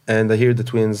 and I hear the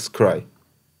twins cry.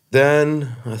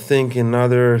 Then I think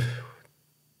another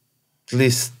at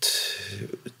least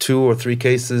 2 or 3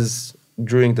 cases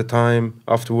during the time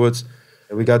afterwards,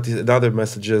 we got other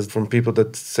messages from people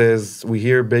that says, we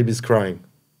hear babies crying.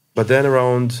 But then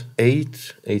around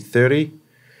 8:30,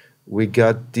 we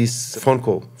got this phone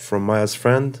call from Maya's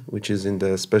friend, which is in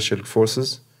the Special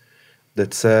Forces,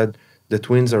 that said the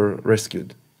twins are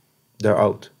rescued. They're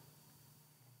out.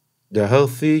 They're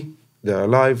healthy, they're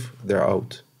alive, they're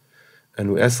out.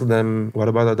 And we asked them, what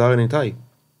about Hadar and Itay?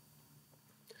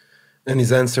 And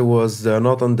his answer was, they're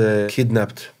not on the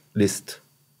kidnapped list.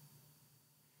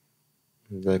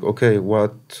 Like, okay,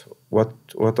 what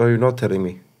are you not telling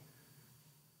me?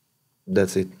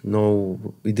 That's it. No,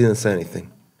 we didn't say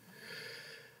anything.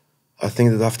 I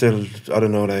think that after, I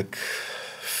don't know, like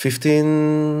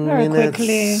 15 Very minutes,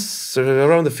 quickly.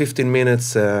 Around the 15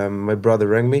 minutes, my brother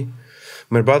rang me.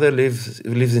 My brother lives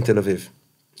in Tel Aviv,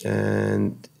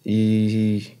 and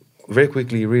he very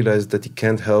quickly realized that he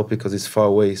can't help because he's far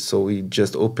away. So he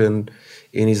just opened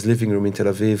in his living room in Tel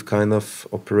Aviv, kind of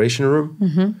operation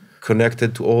room,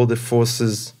 connected to all the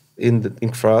forces in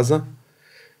Kfar Aza,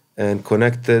 and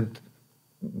connected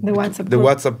The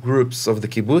WhatsApp groups of the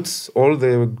kibbutz, all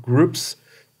the groups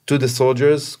to the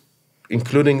soldiers,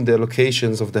 including the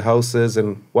locations of the houses and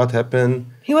what happened.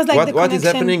 He was like what is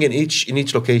happening in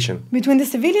each location. Between the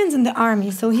civilians and the army.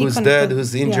 So who's dead,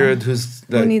 who's injured,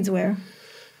 who needs where.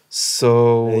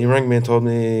 So he rang me and told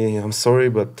me, I'm sorry,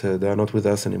 but they are not with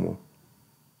us anymore.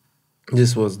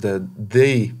 This was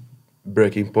the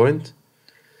breaking point.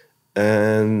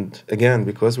 And again,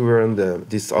 because we were in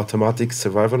this automatic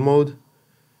survival mode,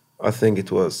 I think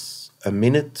it was a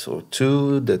minute or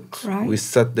 2 that we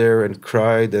sat there and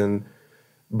cried,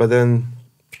 but then,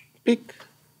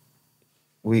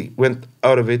 we went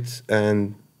out of it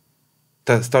and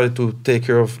started to take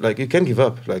care of, like, you can't give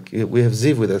up. Like, we have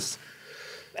Ziv with us.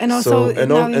 And also,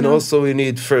 also we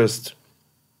need first.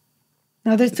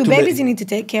 Now there's 2 babies you need to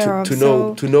take care of.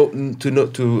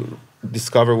 To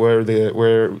discover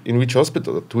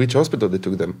to which hospital they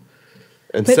took them.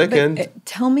 And second,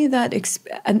 tell me that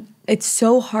it's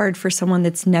so hard for someone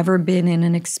that's never been in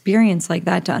an experience like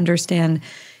that to understand.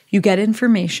 You get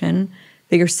information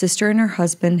that your sister and her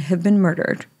husband have been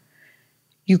murdered.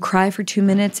 You cry for 2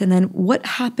 minutes, and then what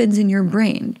happens in your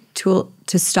brain to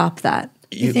stop that?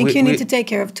 You think you need to take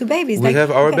care of 2 babies. We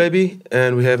have our baby,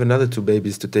 and we have another 2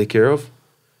 babies to take care of,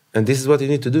 and this is what you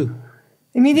need to do.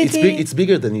 Immediately, it's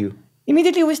bigger than you.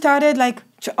 Immediately we started, like,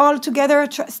 all together,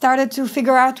 started to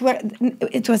figure out where.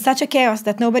 It was such a chaos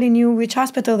that nobody knew which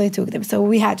hospital they took them. So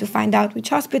we had to find out which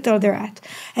hospital they're at.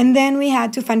 And then we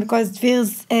had to find, because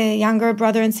Dvir's younger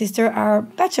brother and sister are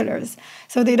bachelors.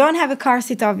 So they don't have a car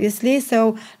seat, obviously.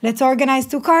 So let's organize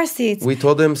 2 car seats. We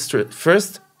told them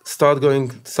first, start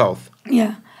going south.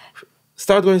 Yeah.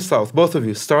 Start going south, both of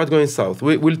you. Start going south.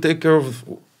 We'll take care of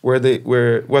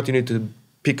what you need to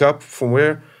pick up from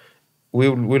where.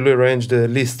 We'll arrange the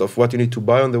list of what you need to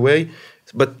buy on the way,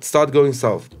 but start going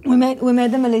south. We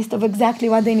made them a list of exactly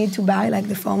what they need to buy, like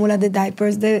the formula, the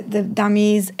diapers, the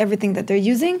dummies, everything that they're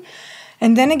using.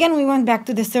 And then again, we went back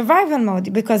to the survival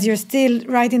mode because you're still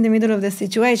right in the middle of the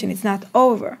situation. It's not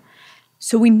over.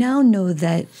 So we now know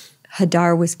that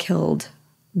Hadar was killed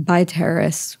by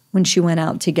terrorists when she went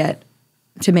out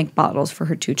to make bottles for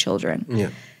her 2 children. Yeah.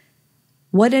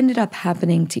 What ended up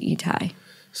happening to Itay?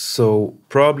 So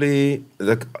probably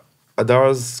like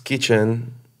Hadar's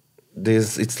kitchen,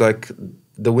 it's like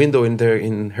the window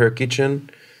in her kitchen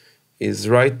is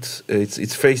right.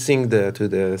 It's facing to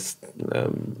the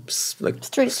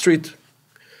street.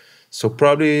 So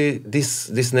probably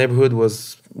this neighborhood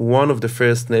was one of the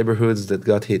first neighborhoods that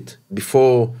got hit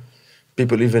before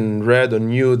people even read or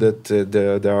knew that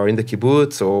they are in the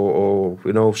kibbutz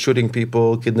or shooting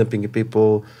people, kidnapping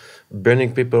people,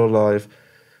 burning people alive.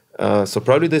 So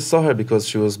probably they saw her because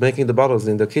she was making the bottles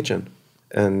in the kitchen.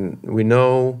 And we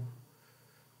know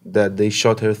that they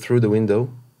shot her through the window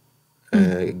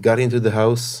got into the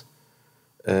house,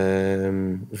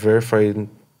 verified,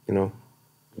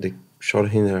 they shot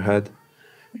him in her head.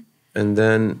 And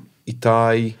then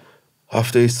Itay,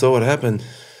 after he saw what happened,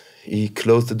 he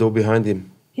closed the door behind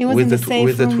him. He was in the safe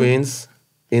with room. the twins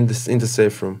in the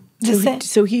safe room.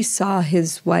 So he saw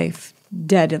his wife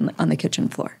dead on the kitchen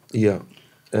floor. Yeah,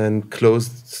 and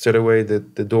closed straight away the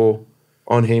door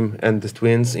on him and the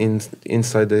twins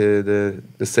inside the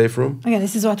safe room. Okay,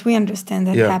 this is what we understand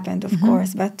that happened, of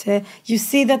course. But you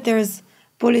see that there's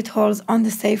bullet holes on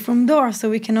the safe room door, so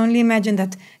we can only imagine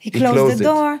that he closed the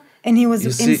door and he was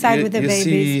inside with the babies.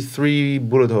 You see 3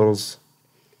 bullet holes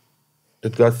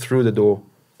that got through the door,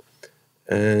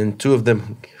 and 2 of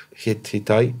them hit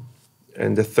Itay,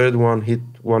 and the third one hit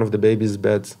one of the babies'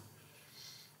 beds.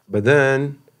 But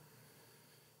then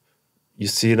you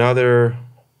see another,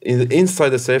 inside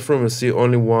the safe room, you see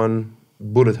only 1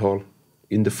 bullet hole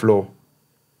in the floor.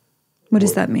 What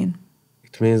does that mean?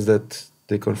 It means that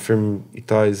they confirm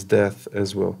Itay's death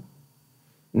as well,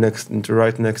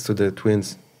 right next to the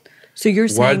twins. So you're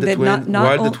saying that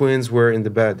while the twins were in the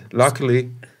bed. Luckily,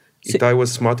 Itay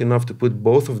was smart enough to put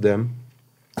both of them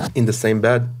in the same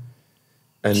bed,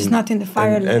 and which is not in the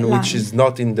fire line. And which is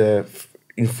not in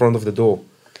front of the door.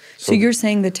 So you're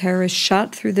saying the terrorists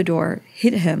shot through the door,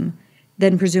 hit him,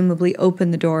 then presumably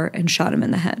opened the door and shot him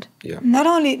in the head. Yeah. Not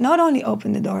only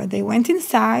opened the door, they went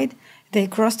inside, they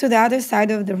crossed to the other side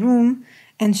of the room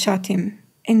and shot him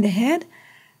in the head.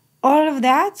 All of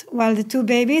that while the 2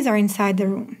 babies are inside the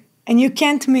room. And you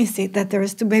can't miss it that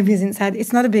there's 2 babies inside.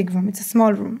 It's not a big room, it's a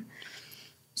small room.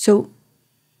 So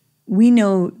we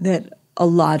know that a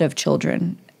lot of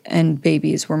children and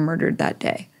babies were murdered that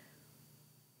day.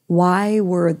 Why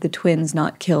were the twins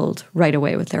not killed right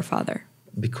away with their father?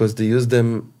 Because they used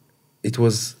them, it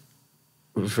was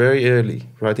very early,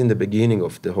 right in the beginning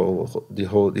of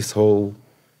this whole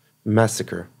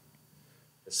massacre.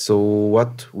 So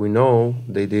what we know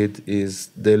they did is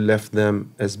they left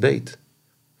them as bait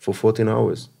for 14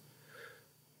 hours.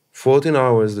 14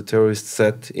 hours the terrorists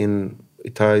sat in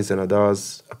Itay's and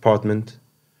Hadar's apartment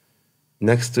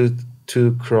next to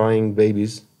 2 crying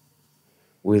babies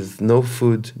with no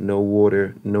food, no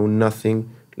water, no nothing.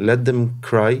 Let them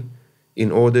cry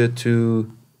in order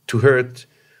to hurt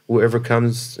whoever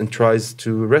comes and tries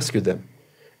to rescue them.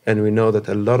 And we know that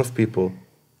a lot of people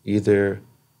either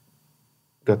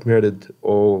got murdered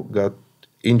or got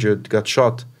injured, got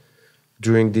shot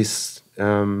during this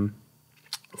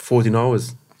 14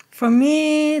 hours. For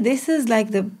me, this is like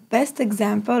the best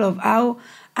example of how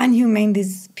unhumane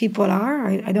these people are.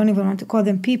 I don't even want to call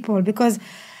them people because,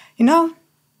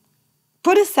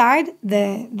 put aside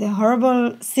the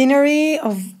horrible scenery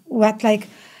of what, like,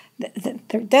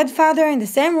 their dead father in the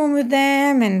same room with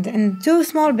them and 2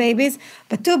 small babies,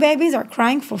 but 2 babies are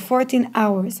crying for 14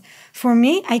 hours. For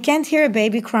me, I can't hear a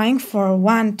baby crying for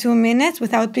 1-2 minutes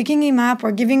without picking him up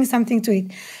or giving something to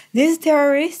eat. These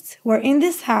terrorists were in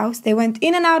this house. They went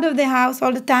in and out of the house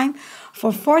all the time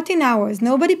for 14 hours.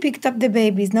 Nobody picked up the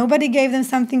babies. Nobody gave them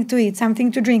something to eat,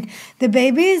 something to drink. The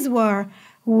babies were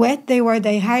wet. They were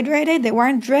dehydrated. They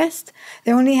weren't dressed.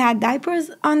 They only had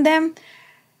diapers on them.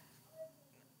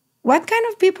 What kind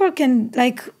of people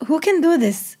who can do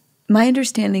this? My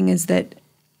understanding is that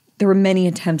there were many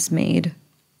attempts made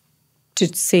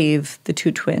to save the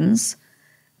 2 twins,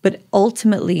 but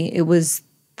ultimately it was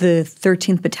the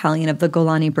 13th Battalion of the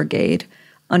Golani Brigade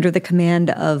under the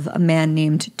command of a man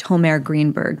named Tomer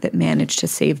Greenberg that managed to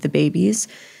save the babies.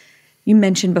 You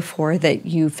mentioned before that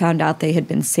you found out they had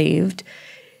been saved.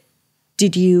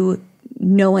 Did you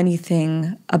know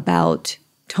anything about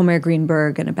Tomer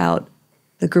Greenberg and about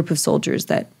the group of soldiers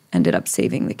that ended up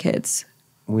saving the kids?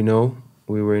 We know.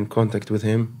 We were in contact with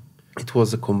him. It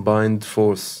was a combined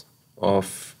force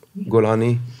of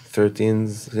Golani,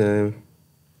 13s,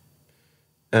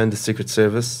 and the Secret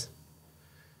Service.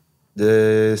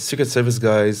 The Secret Service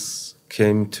guys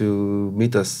came to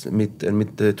meet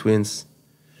the twins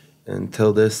and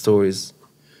tell their stories.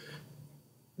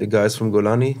 The guys from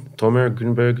Golani, Tomer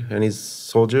Greenberg and his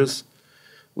soldiers,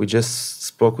 we just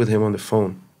spoke with him on the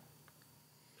phone.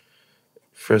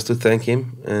 First to thank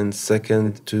him, and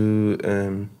second to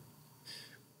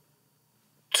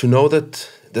know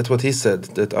that what he said,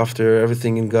 that after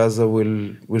everything in Gaza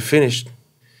will finish,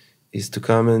 is to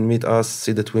come and meet us,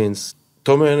 see the twins.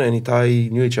 Tomer and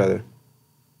Itay knew each other.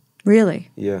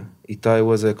 Really? Yeah. Itay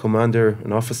was a commander,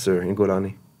 an officer in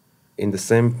Golani, in the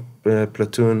same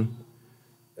platoon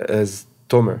as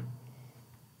Tomer.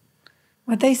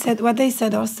 What they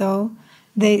said also,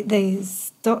 they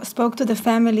spoke to the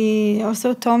family,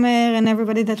 also Tomer and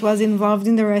everybody that was involved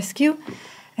in the rescue,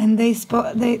 And they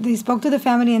spoke to the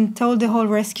family and told the whole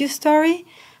rescue story,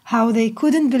 how they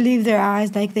couldn't believe their eyes.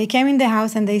 Like, they came in the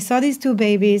house and they saw these two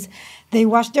babies. They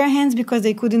washed their hands because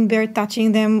they couldn't bear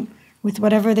touching them with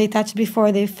whatever they touched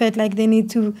before. They felt like they need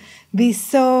to be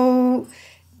so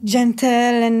gentle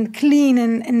and clean,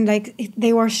 and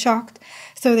they were shocked.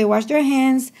 So they washed their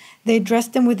hands. They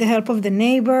dressed them with the help of the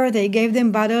neighbor. They gave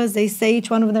them bottles. They say each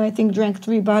one of them, I think, drank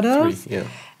 3 bottles. 3, yeah.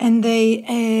 And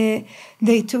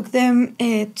they took them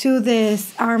to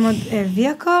this armored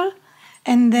vehicle.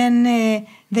 And then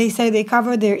they say they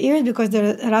covered their ears because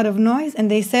there's a lot of noise. And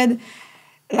they said,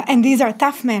 and these are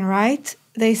tough men, right?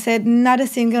 They said not a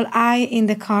single eye in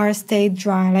the car stayed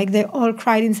dry. Like, they all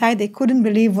cried inside. They couldn't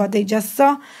believe what they just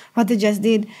saw, what they just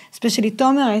did. Especially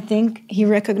Tomer, I think, he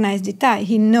recognized Itay.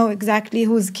 He knew exactly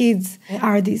whose kids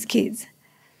are these kids.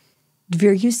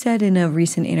 Dvir, you said in a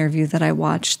recent interview that I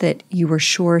watched that you were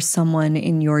sure someone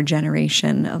in your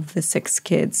generation of the 6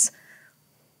 kids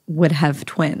would have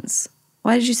twins.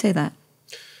 Why did you say that?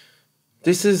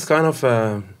 This is kind of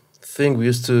a thing we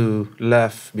used to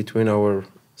laugh between our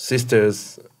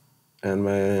sisters and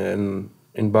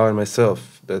Bar and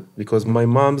myself, that because my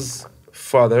mom's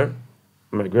father,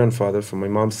 my grandfather from my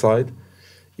mom's side,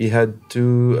 he had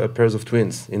 2 pairs of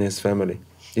twins in his family.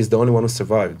 He's the only one who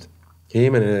survived.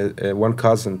 Him and one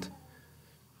cousin.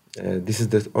 This is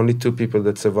the only 2 people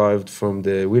that survived from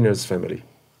the winner's family.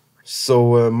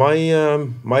 So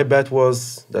my bet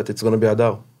was that it's going to be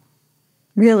Hadar.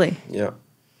 Really? Yeah.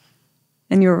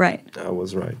 And you were right. I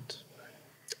was right.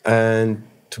 And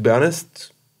to be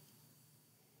honest,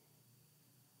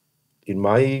 in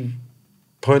my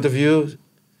point of view,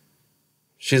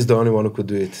 she's the only one who could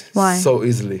do it. Why? So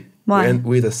easily. Why? And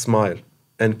with a smile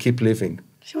and keep living.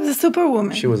 She was a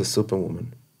superwoman. She was a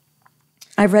superwoman.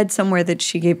 I read somewhere that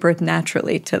she gave birth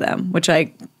naturally to them, which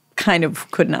I kind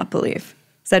of could not believe.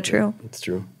 Is that true? Yeah, it's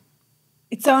true.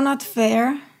 It's so not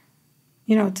fair,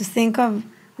 to think of,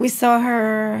 we saw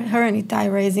her and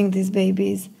Itay raising these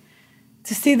babies.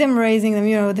 To see them raising them,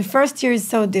 the first year is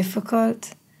so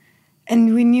difficult.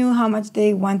 And we knew how much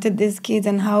they wanted these kids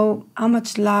and how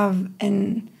much love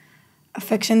and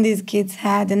affection these kids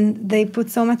had. And they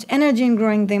put so much energy in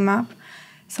growing them up.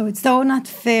 So it's so not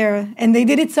fair. And they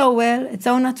did it so well. It's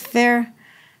so not fair.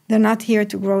 They're not here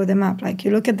to grow them up. Like,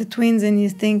 you look at the twins and you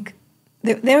think,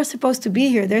 they're supposed to be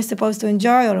here. They're supposed to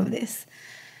enjoy all of this.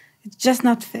 It's just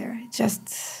not fair. It's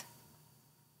just...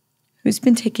 Who's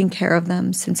been taking care of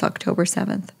them since October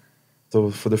 7th? So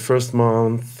for the first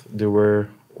month, they were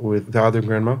with the other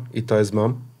grandma, Itay's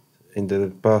mom. In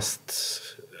the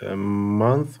past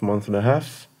month and a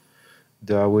half,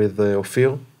 they are with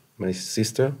Ophir, my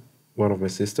sister, one of my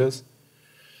sisters.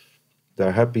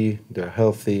 They're happy, they're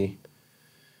healthy.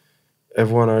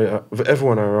 Everyone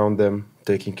around them,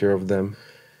 taking care of them.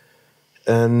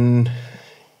 And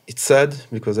it's sad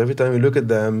because every time you look at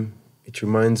them, it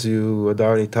reminds you of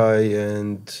Hadar and Itay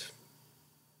and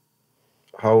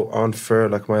how unfair,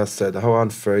 like Maya said, how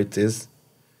unfair it is.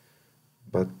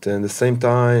 But at the same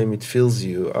time, it fills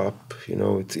you up,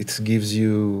 it gives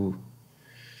you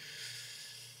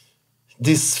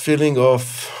this feeling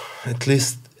of at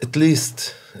least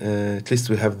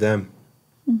we have them.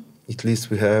 At least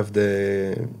we have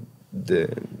the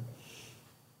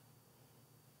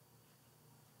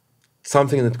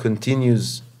something that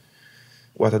continues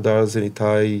what Hadar and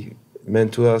Itay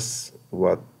meant to us,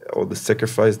 all the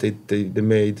sacrifice they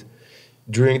made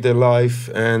during their life,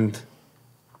 and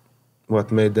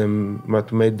what made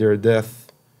their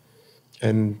death.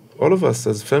 And all of us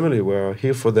as family were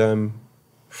here for them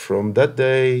from that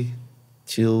day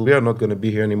till we are not going to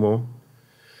be here anymore,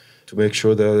 to make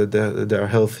sure that they are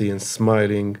healthy and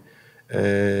smiling,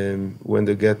 and when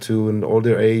they get to an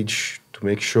older age, to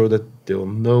make sure that they'll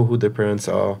know who their parents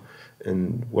are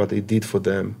and what they did for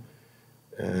them.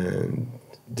 And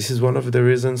this is one of the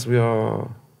reasons we are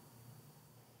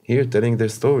here telling their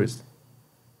stories.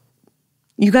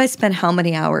 You guys spent how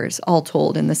many hours, all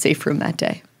told, in the safe room that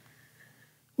day?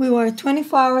 We were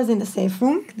 24 hours in the safe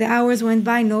room. The hours went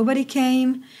by, nobody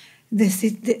came.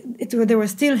 There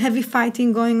was still heavy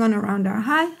fighting going on around our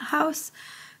house.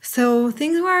 So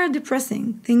things were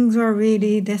depressing. Things were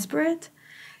really desperate.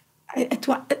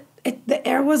 The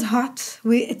air was hot.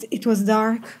 It was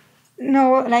dark.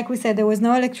 No, like we said, there was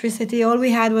no electricity. All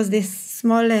we had was this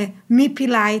small MIPI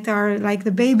light, or like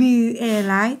the baby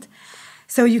light.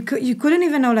 So you couldn't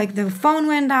even know, like the phone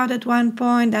went out at one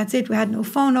point. That's it. We had no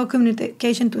phone, no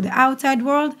communication to the outside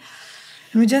world.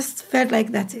 And we just felt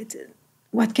like that's it.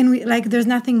 What can we, like, there's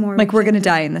nothing more. Like, we're going to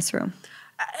die in this room.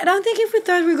 I don't think if we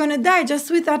thought we were going to die, just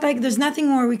we thought, like, there's nothing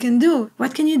more we can do.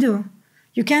 What can you do?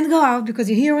 You can't go out because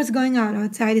you hear what's going on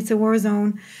outside. It's a war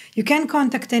zone. You can't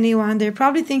contact anyone. They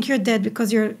probably think you're dead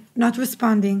because you're not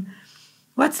responding.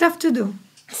 What's left to do?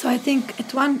 So I think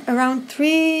at around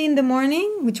 3 in the morning,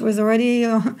 which was already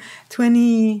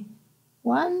 21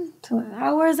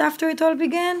 hours after it all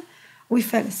began, we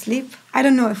fell asleep. I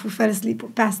don't know if we fell asleep or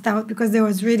passed out because there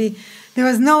was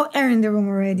no air in the room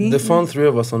already. They found 3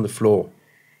 of us on the floor.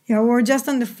 Yeah, we were just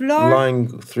on the floor.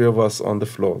 Lying, 3 of us on the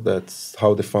floor. That's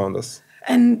how they found us.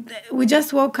 And we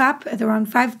just woke up at around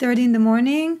 5:30 in the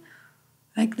morning,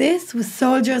 like this, with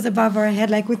soldiers above our head,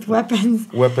 like with weapons.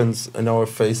 Weapons in our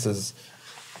faces.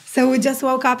 So we just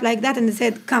woke up like that and they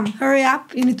said, come, hurry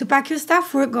up, you need to pack your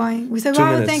stuff, we're going. We said, 2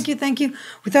 wow, minutes. thank you.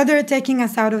 We thought they were taking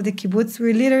us out of the kibbutz.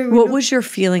 What was your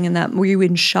feeling in that? Were you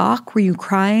in shock? Were you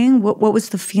crying? What was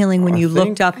the feeling when you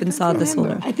looked up and saw the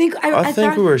soldier? I think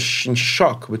we were in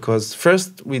shock because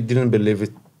first we didn't believe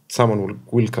it. Someone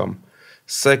will come.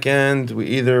 Second, we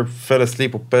either fell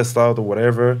asleep or passed out or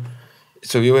whatever.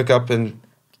 So you wake up and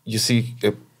you see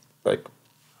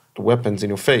weapons in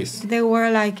your face. They were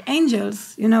like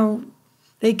angels,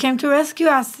 They came to rescue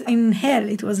us in hell.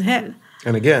 It was hell.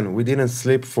 And again, we didn't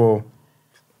sleep for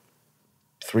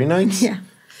 3 nights. Yeah.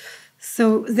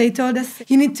 So they told us,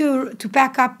 you need to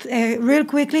pack up real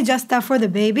quickly just for the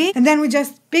baby. And then we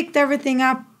just picked everything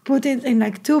up, put it in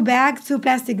like 2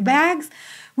 plastic bags.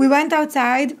 We went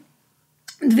outside.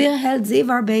 Dvir held Ziv,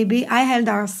 our baby. I held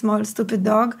our small, stupid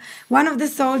dog. One of the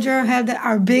soldiers held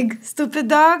our big, stupid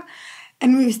dog.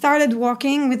 And we started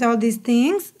walking with all these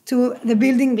things to the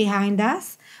building behind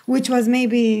us, which was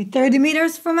maybe 30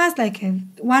 meters from us, like a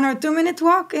 1 or 2 minute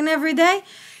walk in every day.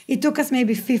 It took us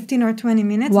maybe 15 or 20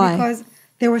 minutes. Why? Because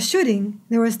they were shooting.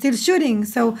 They were still shooting.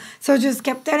 So soldiers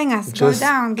kept telling us, go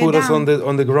down, get down. Put us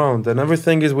on the ground. And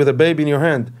everything is with a baby in your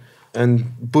hand. And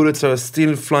bullets are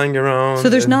still flying around. So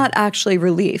there's not actually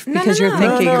relief because you're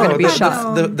thinking you're going to be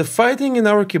shot. The fighting in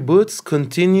our kibbutz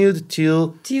continued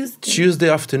till Tuesday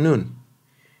afternoon.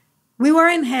 We were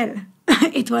in hell.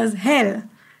 It was hell.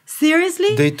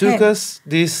 Seriously? They took us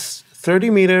these 30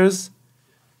 meters,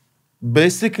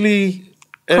 basically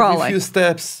every few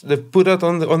steps. They put us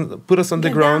on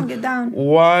the ground. Get down.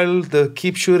 While they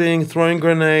keep shooting, throwing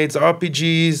grenades,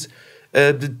 RPGs,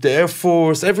 the Air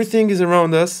Force, everything is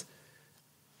around us.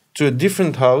 To a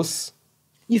different house.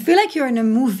 You feel like you're in a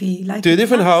movie. To a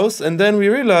different house, and then we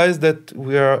realized that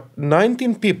we are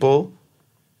 19 people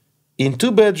in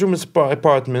 2-bedroom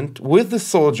apartment with the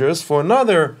soldiers for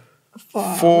another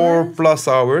 4+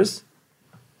 hours.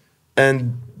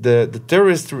 And the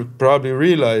terrorists probably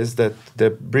realized that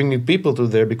they're bringing people to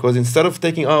there because instead of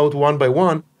taking out one by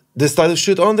one, they started to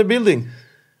shoot on the building.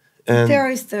 And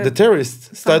the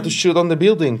terrorists started to shoot on the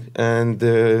building, and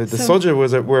the soldiers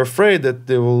were afraid that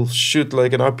they will shoot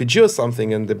like an RPG or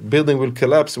something, and the building will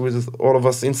collapse with all of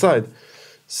us inside.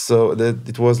 So that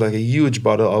it was like a huge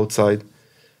battle outside,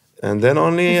 and then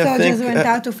only the soldiers went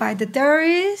out to fight the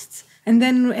terrorists, and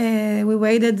then we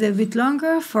waited a bit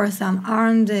longer for some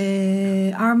armored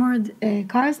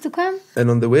cars to come.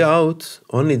 And on the way out,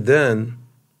 only then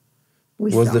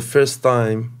was the first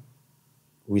time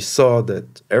we saw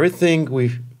that everything we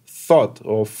thought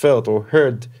or felt or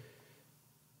heard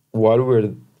while we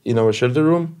were in our shelter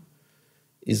room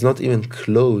is not even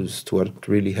close to what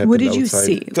really happened. What did outside.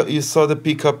 you see? You saw the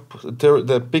pickup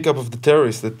of the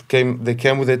terrorists that came. They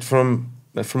came with it from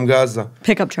Gaza.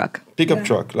 Pickup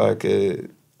truck, like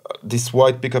this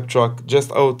white pickup truck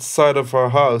just outside of our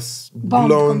house,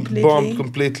 bombed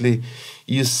completely.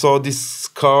 You saw this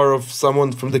car of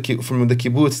someone from the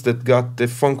kibbutz that got a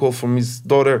phone call from his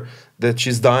daughter that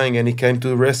she's dying, and he came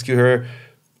to rescue her.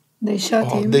 They shot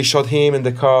him. They shot him in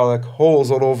the car, like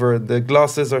holes all over. The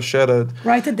glasses are shattered.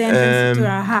 Right at the entrance to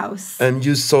our house. And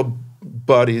you saw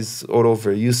bodies all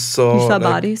over. You saw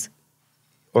bodies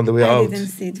on the way out. I didn't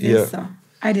see it.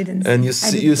 I didn't. And you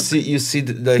see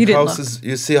like houses.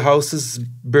 You see houses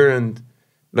burned,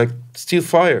 like still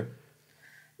fire.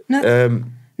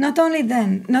 Not only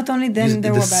then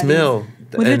there were bodies. The smell.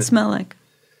 What did it smell like?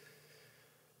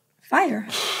 Fire.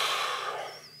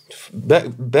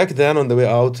 Back then, on the way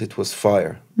out, it was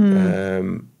fire.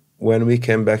 When we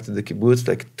came back to the kibbutz,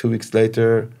 like 2 weeks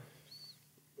later,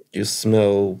 you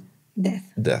smell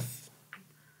death.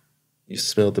 You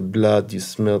smell the blood. You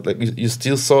smelled like you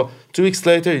still saw 2 weeks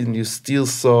later, and you still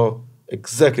saw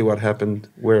exactly what happened.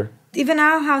 Where even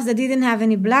our house that didn't have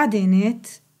any blood in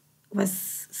it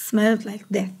smelled like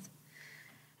death.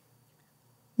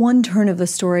 One turn of the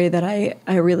story that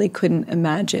I really couldn't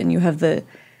imagine. You have the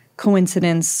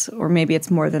coincidence, or maybe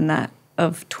it's more than that,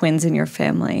 of twins in your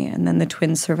family and then the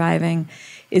twins surviving,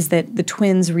 is that the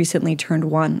twins recently turned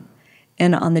 1.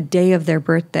 And on the day of their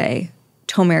birthday,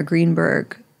 Tomer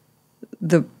Greenberg,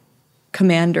 the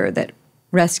commander that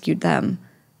rescued them,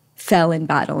 fell in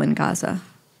battle in Gaza.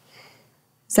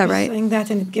 Is that right? Saying that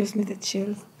and it gives me the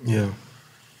chills. Yeah.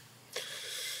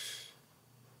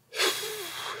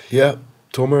 Yeah,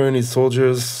 Tomer and his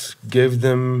soldiers gave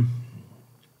them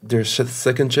their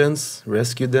second chance,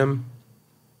 rescued them,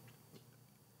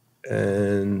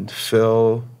 and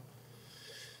fell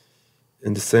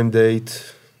in the same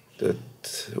date that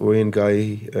Roy and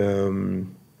Guy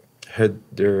had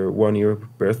their 1-year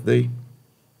birthday.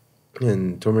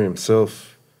 And Tomer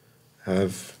himself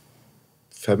have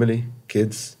family,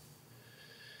 kids.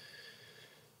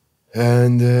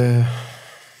 And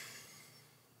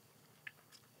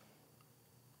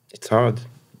it's hard.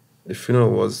 The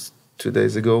funeral was 2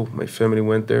 days ago. My family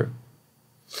went there.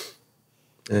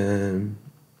 And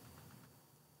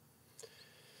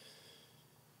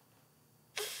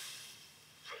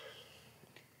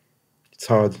it's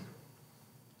hard.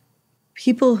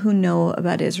 People who know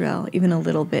about Israel, even a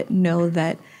little bit, know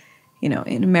that,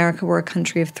 in America, we're a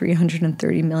country of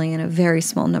 330 million. A very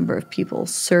small number of people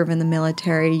serve in the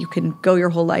military. You can go your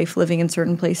whole life living in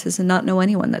certain places and not know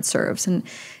anyone that serves. And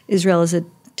Israel is a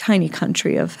tiny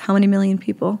country of how many million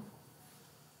people?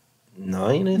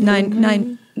 9, I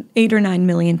think. 8 or 9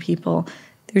 million people.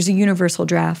 There's a universal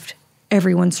draft.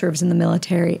 Everyone serves in the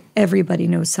military. Everybody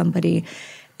knows somebody.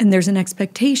 And there's an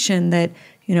expectation that,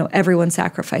 everyone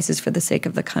sacrifices for the sake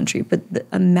of the country. But the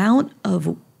amount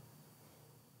of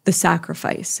the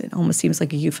sacrifice, it almost seems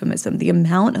like a euphemism, the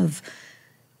amount of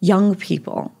young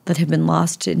people that have been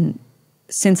lost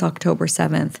since October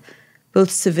 7th, both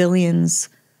civilians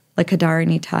like Hadar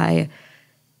and Itay,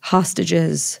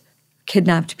 hostages,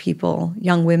 kidnapped people,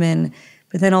 young women,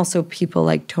 but then also people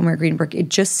like Tomer Greenberg. It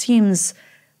just seems,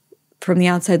 from the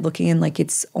outside looking in, like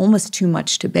it's almost too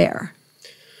much to bear.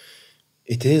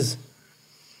 It is.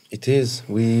 It is.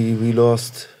 We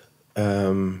lost,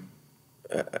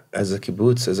 as a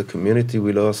kibbutz, as a community,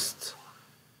 we lost,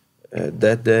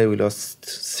 that day we lost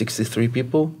 63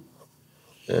 people.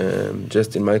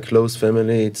 Just in my close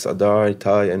family, it's Hadar,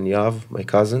 Itay, and Yav, my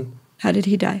cousin. How did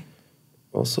he die?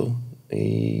 Also,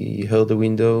 he held the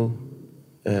window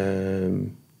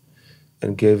and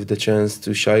gave the chance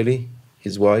to Shaili,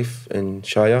 his wife, and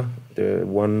Shaya, their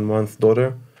 1-month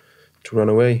daughter, to run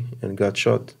away and got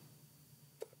shot,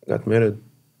 got murdered.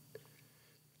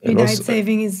 He died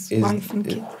saving his wife and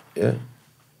kid. Yeah.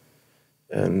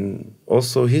 And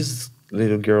also his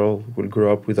little girl will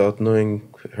grow up without knowing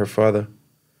her father.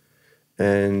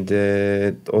 And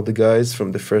all the guys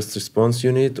from the first response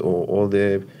unit, or all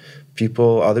the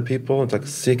people, other people, it's like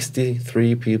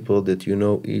 63 people that you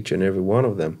know each and every one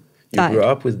of them. You grew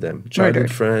up with them.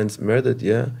 Childhood friends, murdered,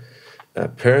 yeah.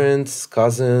 Parents,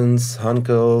 cousins,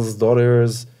 uncles,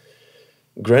 daughters,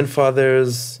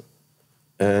 grandfathers,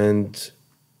 and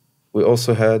we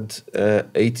also had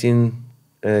 18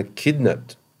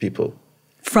 kidnapped people.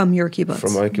 From your kibbutz?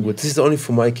 From my kibbutz. This is only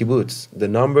for my kibbutz. The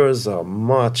numbers are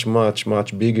much, much,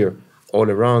 much bigger all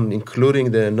around,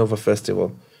 including the Nova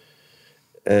Festival.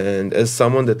 And as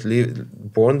someone that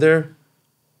born there,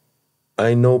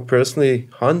 I know personally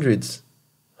hundreds.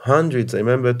 I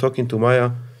remember talking to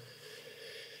Maya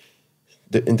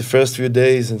in the first few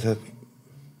days, and said,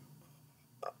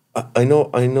 I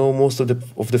know most of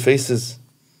the faces.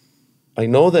 I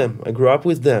know them. I grew up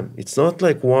with them. It's not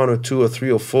like 1 or 2 or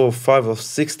 3 or 4 or 5 or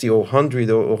 60 or 100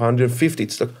 or 150.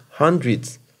 It's like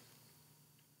hundreds.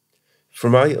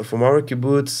 From our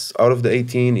kibbutz, out of the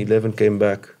 18, 11 came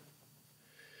back.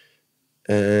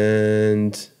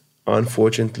 And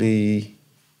unfortunately,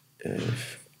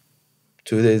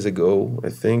 2 days ago, I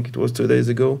think it was 2 days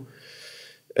ago,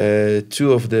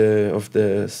 2 of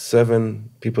the 7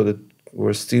 people that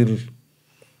were still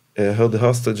held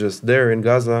hostages there in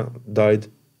Gaza died.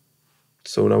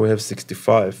 So now we have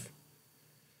 65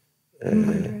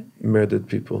 murdered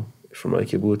people from my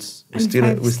kibbutz. We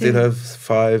still have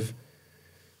 5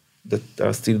 that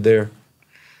are still there.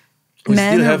 We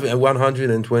still have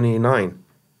 129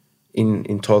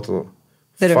 in total.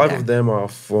 5 of them are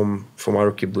from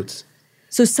our kibbutz.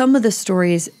 So some of the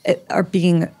stories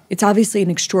it's obviously an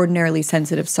extraordinarily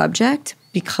sensitive subject,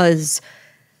 because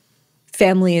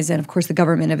families and, of course, the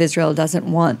government of Israel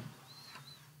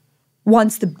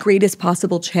wants the greatest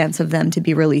possible chance of them to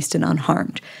be released and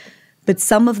unharmed. But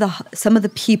some of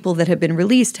the people that have been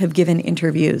released have given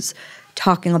interviews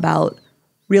talking about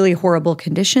really horrible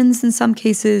conditions in some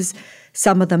cases,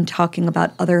 some of them talking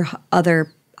about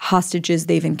other hostages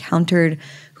they've encountered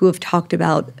who have talked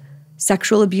about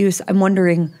sexual abuse. I'm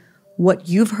wondering, what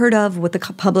you've heard of, what the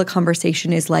public conversation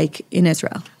is like in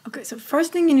Israel. Okay, so first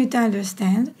thing you need to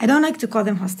understand, I don't like to call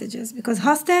them hostages, because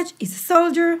hostage is a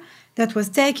soldier that was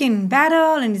taken in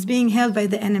battle and is being held by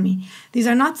the enemy. These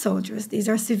are not soldiers. These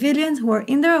are civilians who are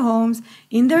in their homes,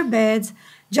 in their beds.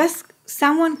 Just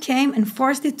someone came and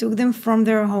forcibly took them from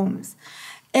their homes.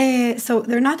 So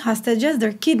they're not hostages,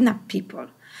 they're kidnapped people.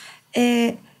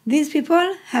 These people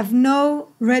have no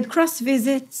Red Cross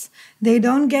visits. They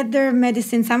don't get their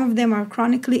medicine. Some of them are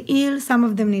chronically ill. Some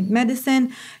of them need medicine.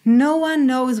 No one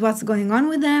knows what's going on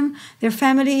with them. Their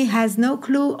family has no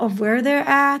clue of where they're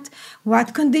at,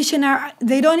 what condition are.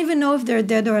 They don't even know if they're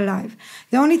dead or alive.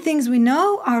 The only things we know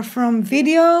are from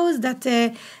videos that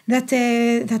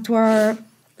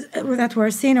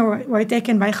were seen or were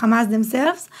taken by Hamas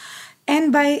themselves,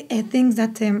 and by things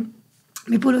that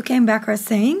people who came back are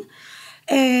saying.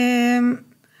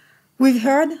 We've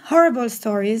heard horrible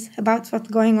stories about what's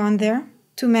going on there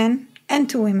to men and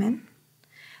to women.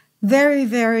 Very,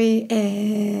 very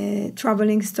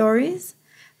troubling stories,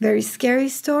 very scary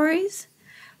stories.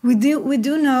 We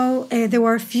do know there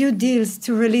were a few deals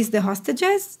to release the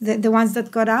hostages, the ones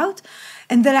that got out,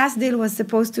 and the last deal was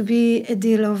supposed to be a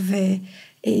deal of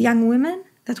young women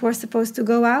that were supposed to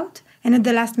go out, and at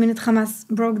the last minute Hamas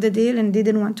broke the deal and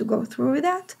didn't want to go through with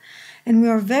that. And we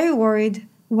are very worried,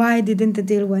 why didn't the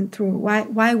deal went through?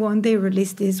 Why won't they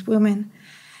release these women?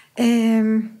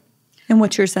 And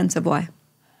what's your sense of why?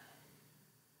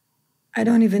 I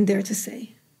don't even dare to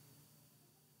say.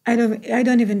 I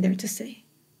don't even dare to say.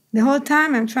 The whole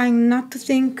time I'm trying not to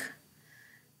think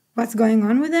what's going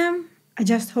on with them. I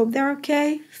just hope they're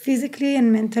okay, physically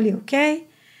and mentally okay.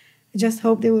 I just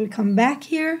hope they will come back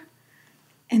here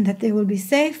and that they will be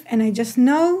safe. And I just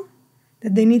know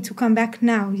that they need to come back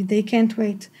now. They can't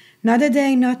wait. Not a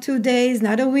day, not 2 days,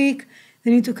 not a week.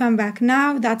 They need to come back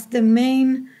now. That's the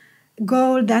main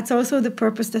goal. That's also the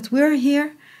purpose that we're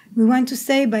here. We want to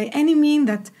say by any means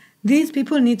that these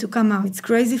people need to come out. It's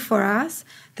crazy for us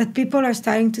that people are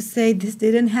starting to say this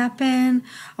didn't happen,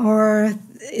 or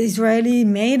Israeli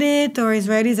made it, or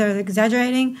Israelis are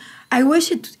exaggerating. I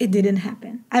wish it didn't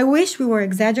happen. I wish we were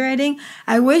exaggerating.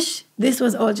 I wish this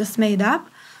was all just made up.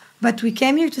 But we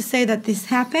came here to say that this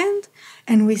happened,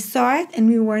 and we saw it, and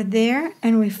we were there,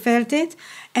 and we felt it,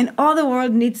 and all the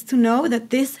world needs to know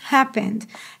that this happened.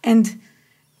 And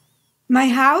my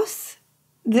house,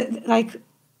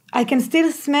 I can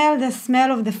still smell the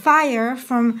smell of the fire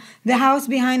from the house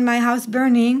behind my house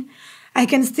burning. I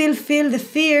can still feel the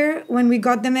fear when we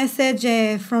got the message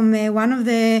from one of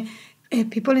the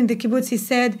people in the kibbutz. He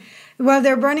said, well,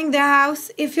 they're burning their house.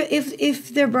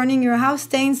 If they're burning your house,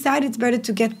 stay inside. It's better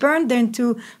to get burned than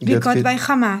to be caught by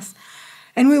Hamas.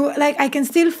 And we were like, I can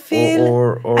still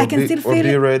feel.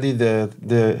 Be ready that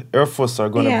the Air Force are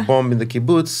going to bomb in the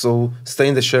kibbutz, so stay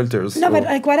in the shelters. No, but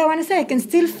like what I want to say, I can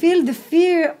still feel the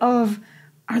fear of,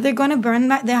 are they going to burn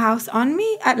their house on me?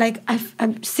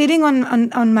 I'm sitting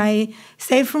on my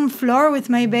safe room floor with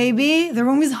my baby. The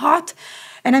room is hot.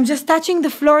 And I'm just touching the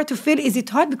floor to feel, is it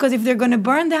hot? Because if they're going to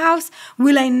burn the house,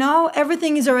 will I know?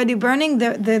 Everything is already burning.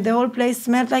 The whole place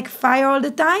smells like fire all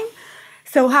the time.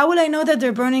 So how will I know that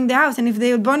they're burning the house? And if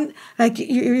they will burn, like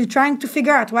you're trying to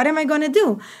figure out, what am I going to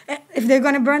do? If they're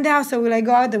going to burn the house, so will I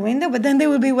go out the window? But then they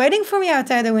will be waiting for me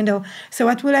outside the window. So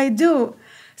what will I do?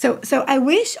 So I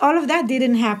wish all of that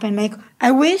didn't happen. Like,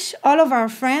 I wish all of our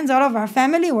friends, all of our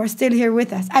family were still here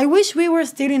with us. I wish we were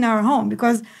still in our home,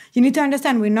 because you need to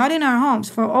understand, we're not in our homes.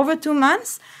 For over 2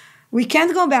 months, we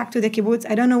can't go back to the kibbutz.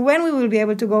 I don't know when we will be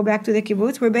able to go back to the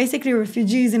kibbutz. We're basically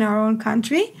refugees in our own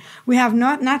country. We have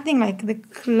nothing like the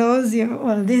clothes.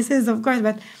 Well, this is, of course,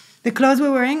 but the clothes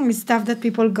we're wearing is stuff that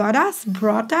people brought us.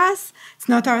 It's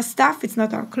not our stuff. It's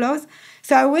not our clothes.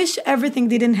 So I wish everything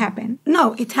didn't happen.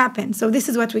 No, it happened. So this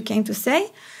is what we came to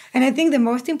say. And I think the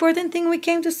most important thing we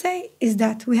came to say is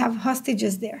that we have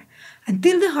hostages there.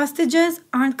 Until the hostages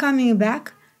aren't coming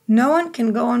back, no one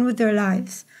can go on with their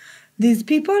lives. These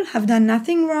people have done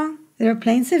nothing wrong. They're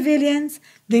plain civilians.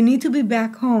 They need to be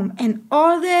back home. And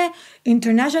all the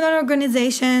international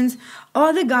organizations,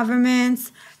 all the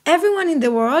governments, everyone in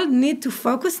the world need to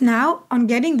focus now on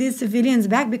getting these civilians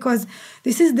back, because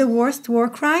this is the worst war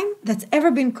crime that's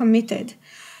ever been committed.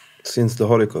 Since the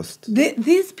Holocaust.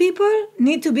 These people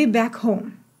need to be back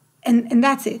home. And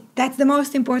that's it. That's the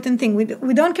most important thing.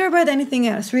 We don't care about anything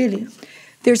else, really.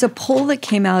 There's a poll that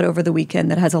came out over the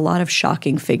weekend that has a lot of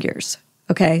shocking figures,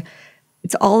 okay?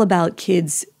 It's all about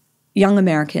kids young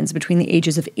Americans between the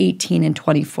ages of 18 and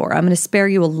 24. I'm going to spare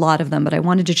you a lot of them, but I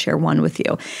wanted to share one with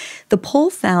you. The poll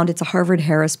found, it's a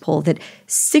Harvard-Harris poll, that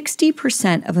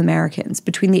 60% of Americans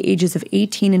between the ages of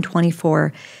 18 and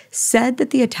 24 said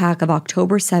that the attack of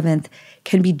October 7th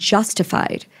can be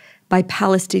justified by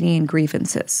Palestinian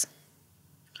grievances.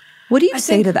 What do you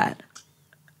say to that?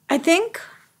 I think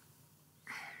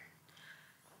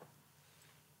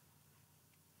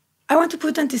I want to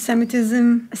put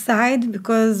anti-Semitism aside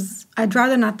because I'd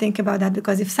rather not think about that,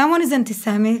 because if someone is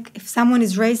anti-Semitic, if someone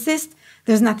is racist,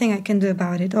 there's nothing I can do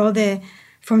about it.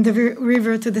 From the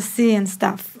river to the sea and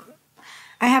stuff.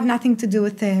 I have nothing to do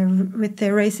with the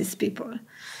racist people.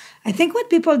 I think what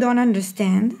people don't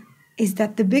understand is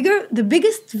that the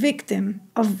biggest victim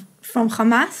from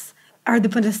Hamas are the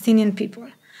Palestinian people.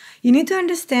 You need to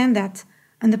understand that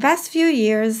in the past few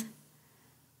years,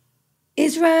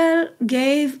 Israel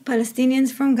gave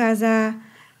Palestinians from Gaza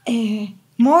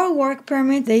more work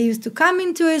permits. They used to come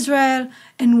into Israel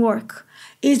and work.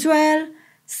 Israel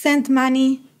sent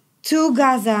money to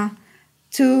Gaza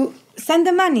to send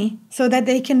the money so that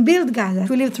they can build Gaza.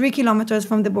 We live 3 kilometers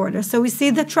from the border, so we see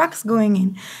the trucks going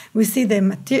in. We see the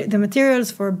materials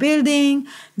for building,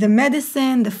 the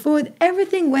medicine, the food.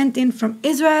 Everything went in from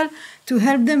Israel to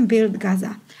help them build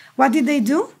Gaza. What did they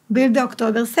do? Build the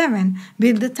October 7,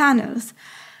 build the tunnels.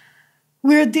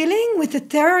 We're dealing with a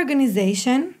terror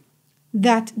organization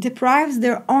that deprives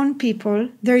their own people.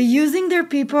 They're using their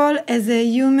people as a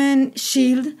human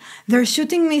shield. They're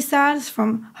shooting missiles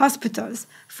from hospitals,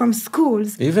 from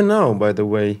schools. Even now, by the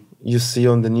way, you see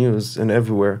on the news and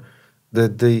everywhere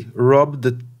that they rob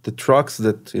the trucks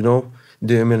that,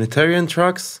 the humanitarian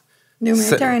trucks. The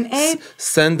humanitarian aid.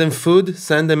 Send them food,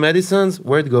 send them medicines.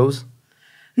 Where it goes?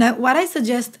 Now, what I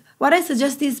suggest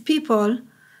these people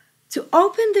to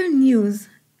open their news.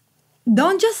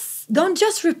 Don't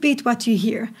just repeat what you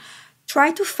hear.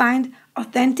 Try to find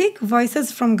authentic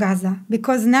voices from Gaza,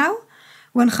 because now,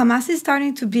 when Hamas is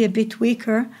starting to be a bit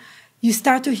weaker, you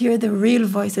start to hear the real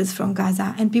voices from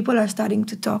Gaza, and people are starting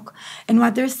to talk. And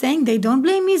what they're saying, they don't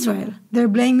blame Israel. They're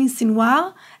blaming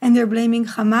Sinwar, and they're blaming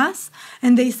Hamas,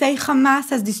 and they say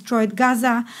Hamas has destroyed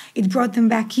Gaza. It brought them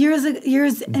back years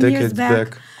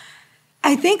back.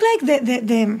 I think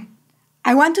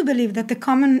I want to believe that the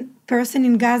common person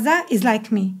in Gaza is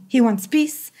like me. He wants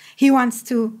peace. He wants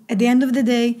to, at the end of the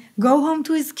day, go home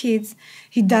to his kids.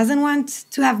 He doesn't want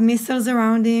to have missiles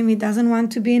around him. He doesn't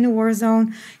want to be in a war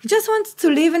zone. He just wants to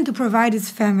live and to provide his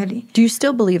family. Do you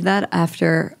still believe that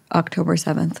after October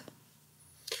 7th?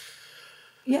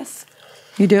 Yes.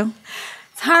 You do?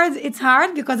 It's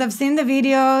hard because I've seen the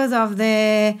videos of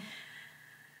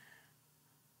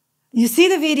You see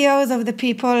the videos of the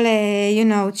people,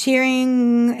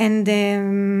 cheering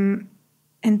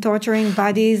and torturing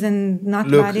bodies and not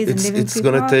bodies and living people. It's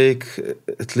going to take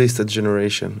at least a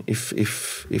generation.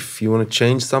 If you want to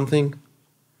change something,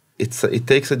 it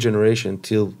takes a generation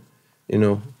till,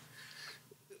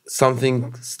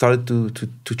 something started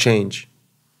to change.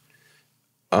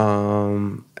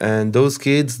 And those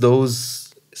kids, those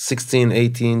 16,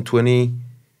 18, 20,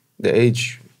 the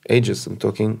ages I'm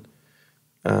talking,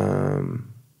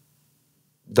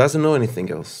 doesn't know anything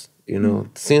else.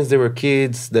 Since they were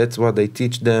kids, that's what they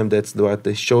teach them, that's what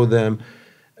they show them.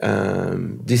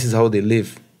 This is how they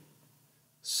live.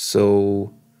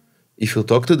 So if you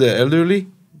talk to the elderly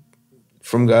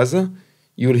from Gaza,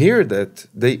 you'll hear that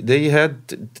they had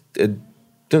a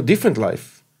different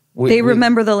life. They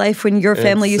remember the life when your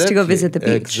family used to go visit the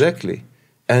beach. Exactly.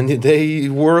 And they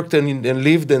worked and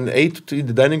lived and ate in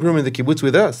the dining room in the kibbutz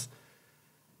with us.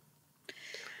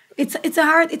 It's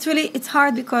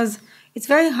hard because it's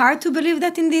very hard to believe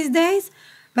that in these days.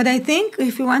 But I think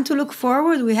if we want to look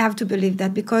forward, we have to believe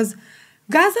that, because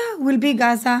Gaza will be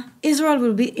Gaza, Israel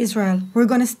will be Israel. We're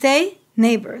going to stay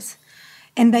neighbors.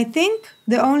 And I think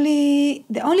the only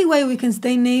way we can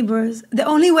stay neighbors, the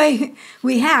only way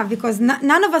we have, because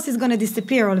none of us is going to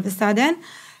disappear all of a sudden.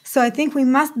 So I think we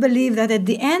must believe that at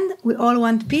the end, we all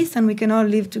want peace and we can all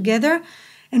live together.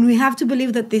 And we have to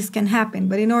believe that this can happen.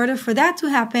 But in order for that to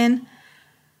happen,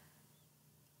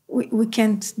 we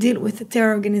can't deal with the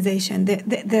terror organization.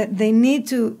 They need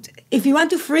to, if you want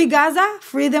to free Gaza,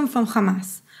 free them from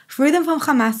Hamas. Free them from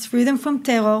Hamas, free them from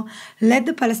terror. Let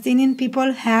the Palestinian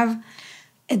people have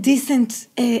decent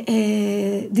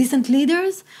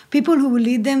leaders, people who will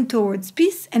lead them towards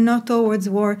peace and not towards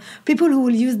war, people who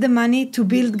will use the money to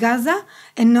build Gaza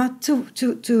and not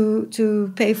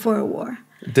to pay for a war.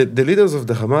 The leaders of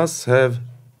the Hamas have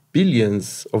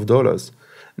billions of dollars.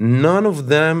 None of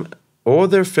them or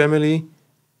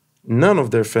none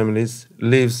of their families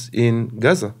lives in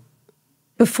Gaza.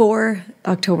 Before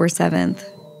October 7th,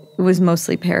 it was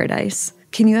mostly paradise.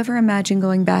 Can you ever imagine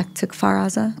going back to Kfar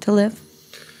Aza to live?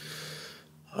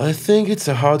 I think it's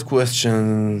a hard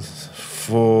question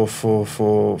for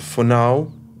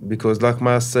now, because like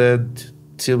Maya said,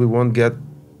 till we won't get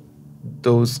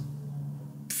those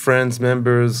friends,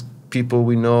 members, people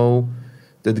we know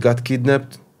that got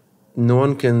kidnapped, no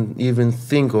one can even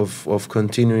think of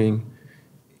continuing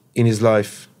in his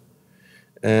life.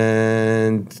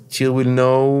 And till we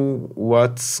know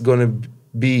what's gonna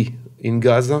be in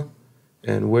Gaza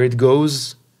and where it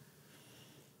goes,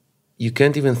 you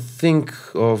can't even think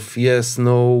of yes,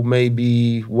 no,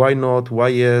 maybe, why not, why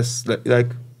yes.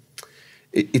 Like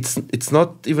it's not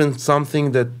even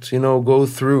something that, go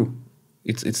through.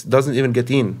 It doesn't even get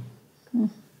in.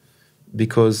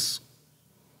 Because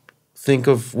think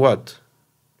of what?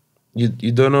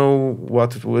 You don't know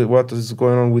what is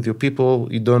going on with your people.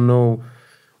 You don't know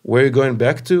where you're going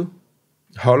back to,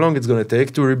 how long it's going to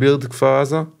take to rebuild Kfar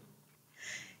Aza.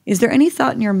 Is there any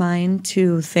thought in your mind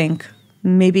to think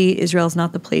maybe Israel's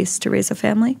not the place to raise a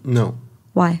family? No.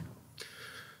 Why?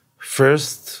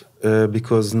 First,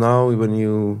 because now when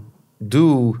you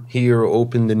do hear or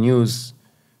open the news,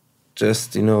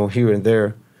 just, here and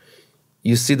there,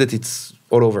 you see that it's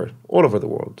all over the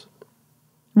world.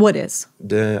 What is?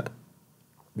 The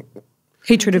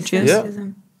hatred of Jews? Yeah.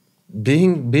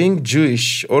 Being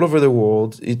Jewish all over the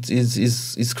world, it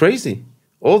is crazy.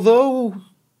 Although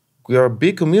we are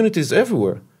big communities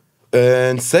everywhere.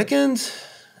 And second,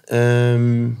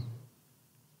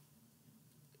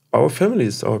 our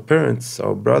families, our parents,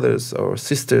 our brothers, our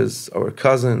sisters, our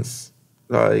cousins,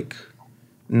 like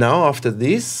now after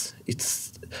this,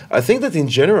 I think that in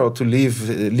general to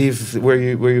leave where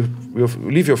you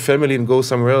leave your family and go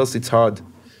somewhere else, it's hard.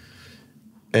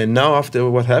 And now after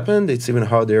what happened, it's even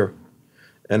harder.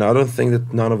 And I don't think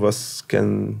that none of us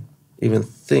can even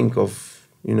think of,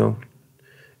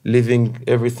 leaving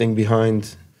everything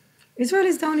behind. Israel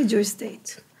is the only Jewish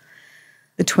state.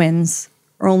 The twins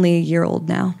are only a year old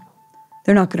now.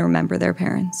 They're not going to remember their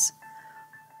parents.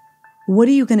 What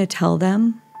are you going to tell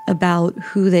them about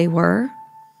who they were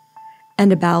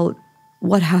and about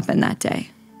what happened that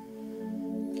day?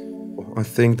 I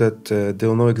think that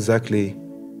they'll know exactly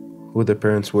who their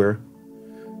parents were,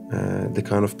 the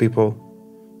kind of people,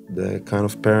 the kind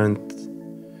of parent,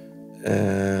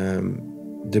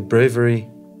 the bravery.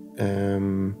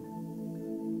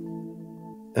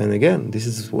 And again, this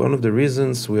is one of the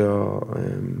reasons we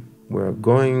are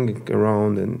going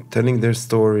around and telling their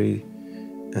story,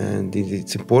 and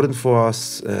it's important for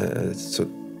us so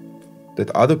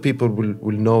that other people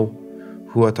will know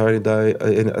who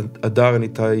Hadar and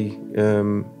Itay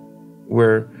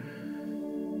were.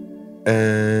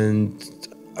 And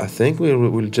I think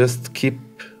we'll just keep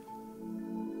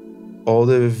all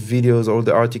the videos, all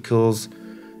the articles,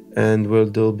 and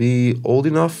they'll be old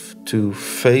enough to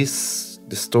face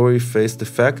the story, face the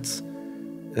facts,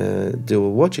 they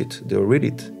will watch it, they will read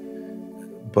it.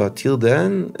 But till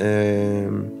then,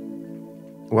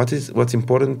 what's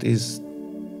important is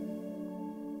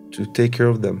to take care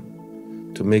of them,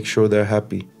 to make sure they're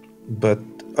happy. But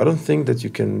I don't think that you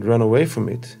can run away from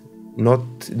it. Not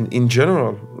in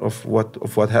general of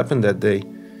what happened that day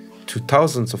to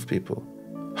thousands of people,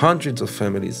 hundreds of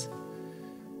families.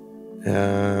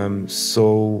 So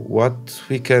what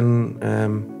we can,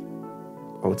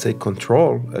 I would say,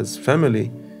 control as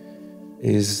family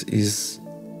is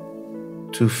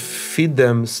to feed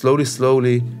them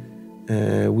slowly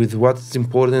with what's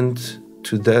important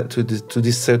to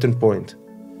this certain point.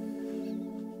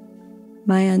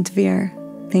 Maya and Dvir,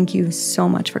 thank you so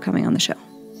much for coming on the show.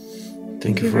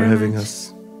 Thank you for having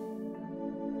us.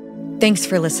 Thanks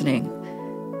for listening.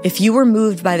 If you were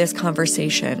moved by this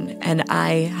conversation and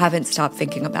I haven't stopped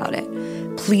thinking about it,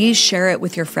 please share it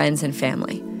with your friends and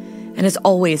family. And as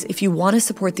always, if you want to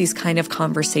support these kind of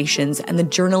conversations and the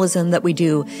journalism that we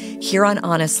do here on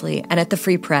Honestly and at the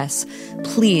Free Press,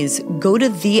 please go to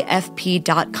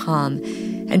thefp.com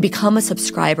and become a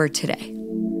subscriber today.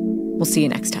 We'll see you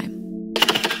next time.